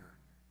right here.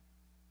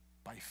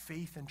 By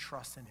faith and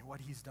trust in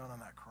what he's done on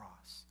that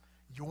cross,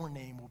 your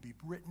name will be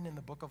written in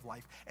the book of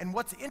life. And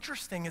what's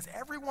interesting is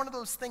every one of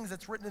those things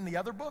that's written in the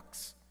other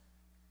books,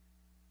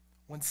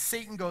 when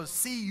Satan goes,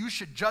 see, you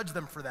should judge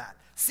them for that.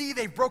 See,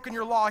 they've broken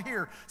your law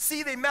here.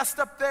 See, they messed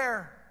up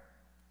there.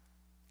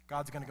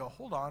 God's going to go,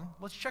 hold on,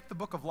 let's check the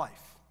book of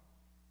life.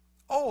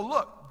 Oh,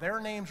 look, their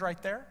name's right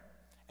there,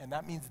 and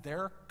that means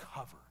they're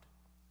covered.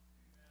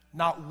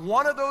 Not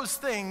one of those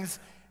things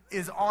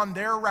is on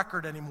their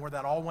record anymore.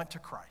 That all went to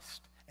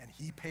Christ, and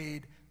he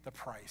paid the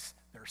price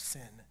their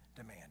sin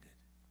demanded.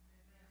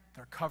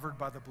 They're covered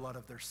by the blood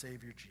of their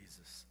Savior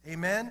Jesus.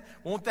 Amen?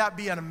 Won't that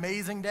be an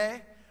amazing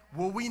day?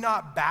 Will we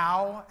not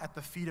bow at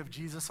the feet of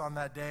Jesus on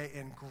that day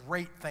in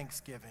great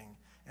thanksgiving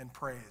and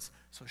praise?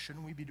 So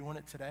shouldn't we be doing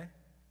it today?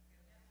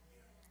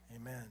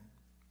 Amen.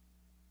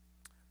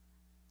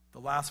 The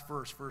last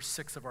verse, verse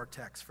 6 of our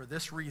text. For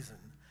this reason,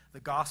 the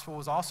gospel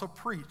was also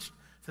preached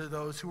to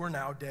those who are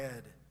now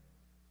dead.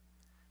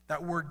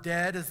 That word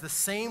dead is the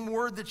same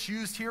word that's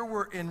used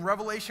here in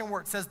Revelation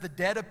where it says the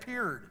dead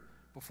appeared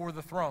before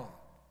the throne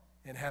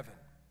in heaven.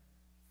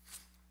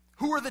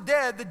 Who are the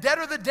dead? The dead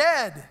are the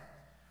dead.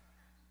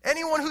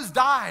 Anyone who's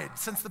died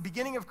since the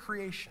beginning of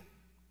creation.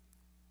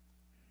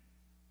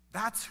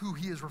 That's who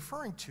he is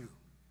referring to.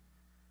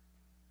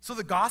 So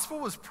the gospel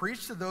was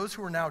preached to those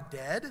who are now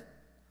dead,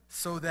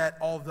 so that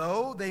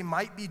although they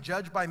might be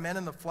judged by men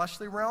in the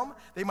fleshly realm,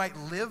 they might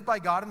live by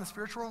God in the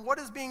spiritual realm. What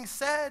is being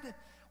said?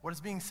 What is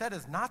being said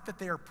is not that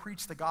they are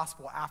preached the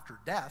gospel after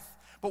death,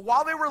 but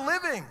while they were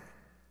living,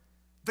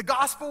 the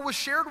gospel was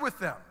shared with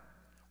them.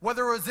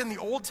 Whether it was in the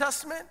Old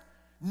Testament,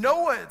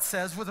 Noah, it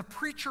says, was a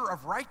preacher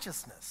of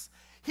righteousness.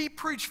 He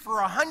preached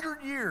for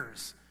 100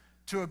 years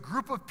to a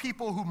group of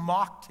people who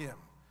mocked him,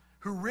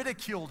 who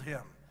ridiculed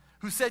him,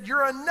 who said,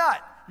 you're a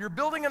nut. You're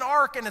building an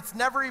ark and it's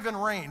never even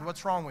rained.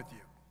 What's wrong with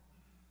you?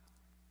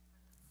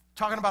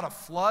 Talking about a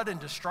flood and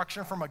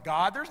destruction from a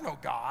God? There's no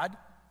God.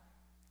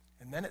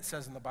 And then it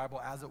says in the Bible,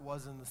 as it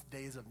was in the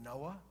days of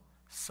Noah,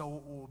 so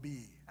it will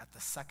be at the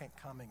second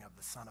coming of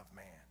the Son of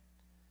Man.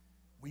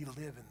 We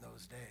live in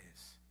those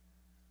days.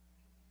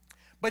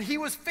 But he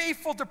was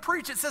faithful to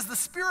preach. It says the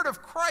Spirit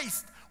of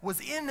Christ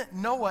was in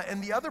Noah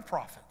and the other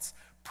prophets,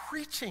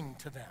 preaching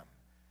to them,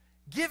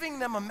 giving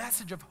them a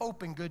message of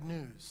hope and good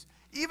news,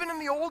 even in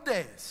the old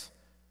days.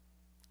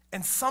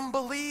 And some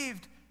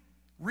believed.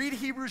 Read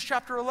Hebrews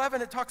chapter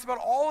 11. It talks about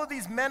all of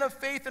these men of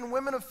faith and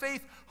women of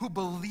faith who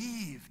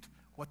believed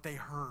what they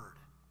heard.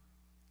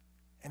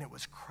 And it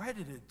was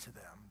credited to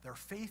them. Their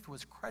faith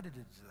was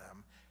credited to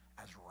them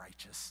as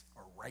righteous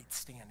or right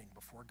standing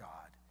before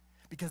God,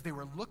 because they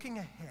were looking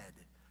ahead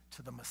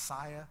to the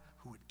Messiah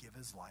who would give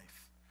his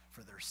life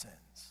for their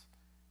sins.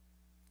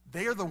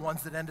 They are the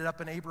ones that ended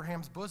up in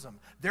Abraham's bosom.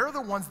 They're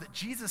the ones that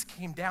Jesus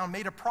came down,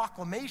 made a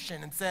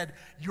proclamation, and said,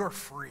 you're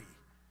free.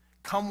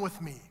 Come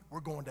with me. We're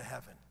going to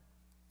heaven.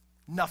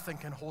 Nothing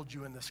can hold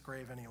you in this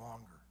grave any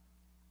longer.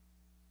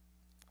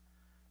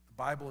 The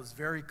Bible is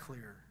very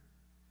clear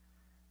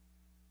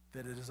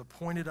that it is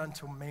appointed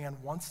unto man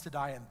once to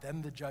die and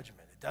then the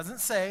judgment. It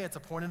doesn't say it's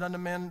appointed unto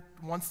man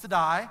once to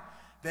die,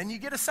 then you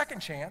get a second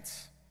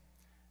chance.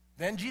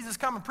 Then Jesus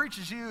comes and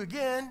preaches to you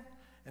again,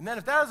 and then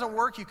if that doesn't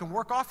work, you can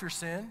work off your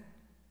sin.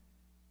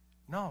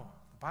 No,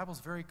 the Bible's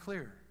very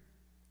clear.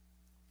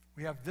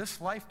 We have this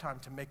lifetime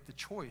to make the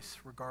choice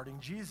regarding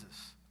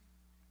Jesus.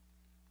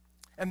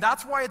 And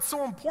that's why it's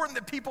so important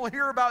that people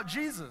hear about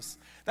Jesus.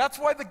 That's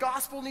why the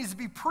gospel needs to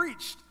be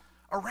preached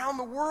around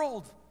the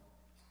world.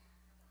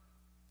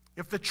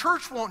 If the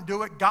church won't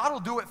do it, God will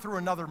do it through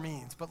another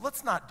means. But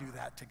let's not do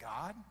that to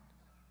God.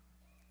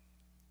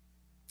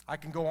 I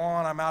can go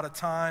on, I'm out of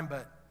time,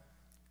 but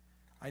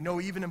I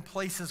know even in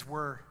places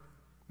where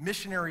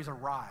missionaries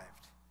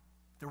arrived,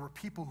 there were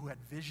people who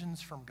had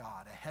visions from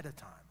God ahead of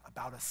time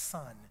about a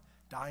son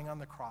dying on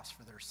the cross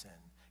for their sin.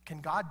 Can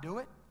God do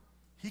it?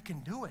 He can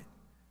do it.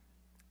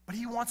 But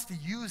he wants to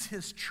use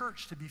his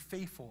church to be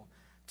faithful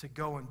to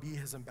go and be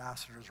his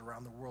ambassadors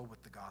around the world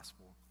with the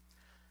gospel.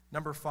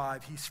 Number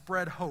 5, he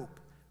spread hope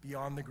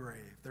beyond the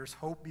grave. There's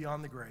hope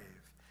beyond the grave.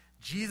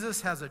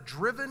 Jesus has a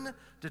driven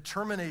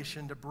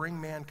determination to bring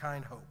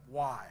mankind hope.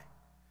 Why?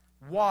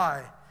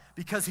 Why?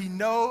 Because he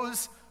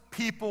knows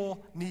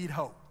people need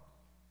hope.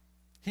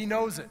 He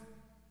knows it.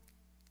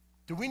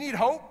 Do we need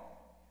hope?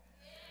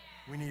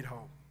 We need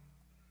hope.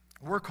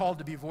 We're called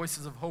to be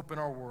voices of hope in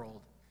our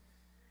world.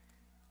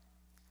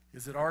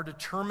 is it our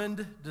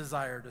determined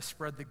desire to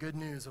spread the good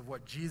news of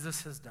what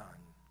Jesus has done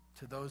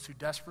to those who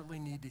desperately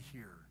need to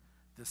hear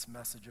this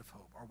message of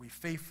hope? Are we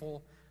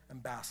faithful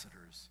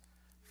ambassadors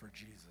for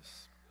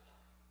Jesus?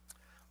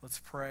 Let's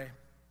pray.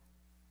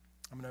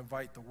 I'm going to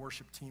invite the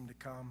worship team to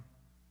come.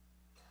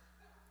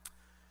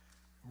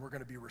 We're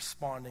going to be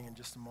responding in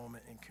just a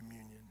moment in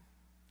communion.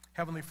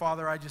 Heavenly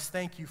Father, I just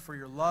thank you for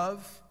your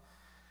love.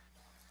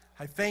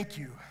 I thank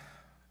you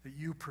that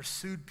you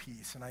pursued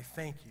peace, and I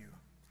thank you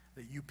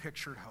that you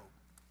pictured hope.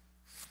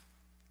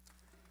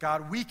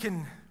 God, we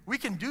can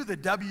do the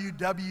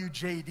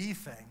WWJD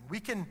thing. We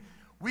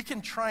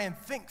can try and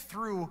think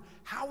through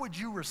how would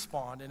you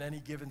respond in any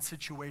given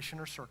situation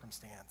or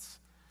circumstance.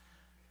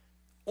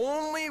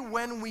 Only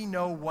when we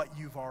know what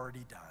you've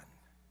already done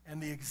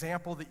and the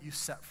example that you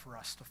set for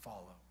us to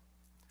follow.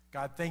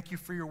 God, thank you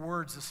for your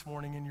words this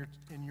morning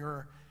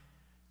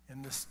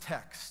in this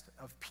text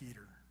of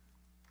Peter.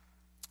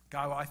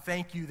 God, I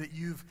thank you that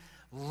you've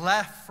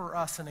left for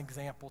us an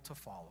example to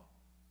follow.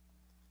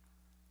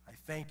 I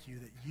thank you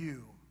that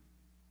you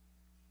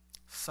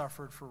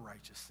suffered for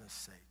righteousness'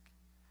 sake.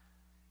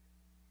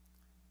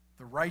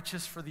 The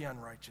righteous for the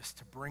unrighteous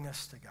to bring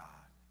us to God.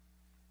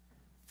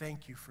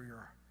 Thank you for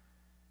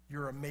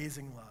your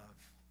amazing love.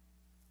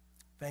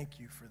 Thank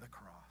you for the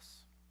cross.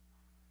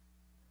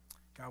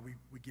 God,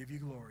 we give you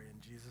glory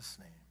in Jesus'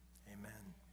 name. Amen.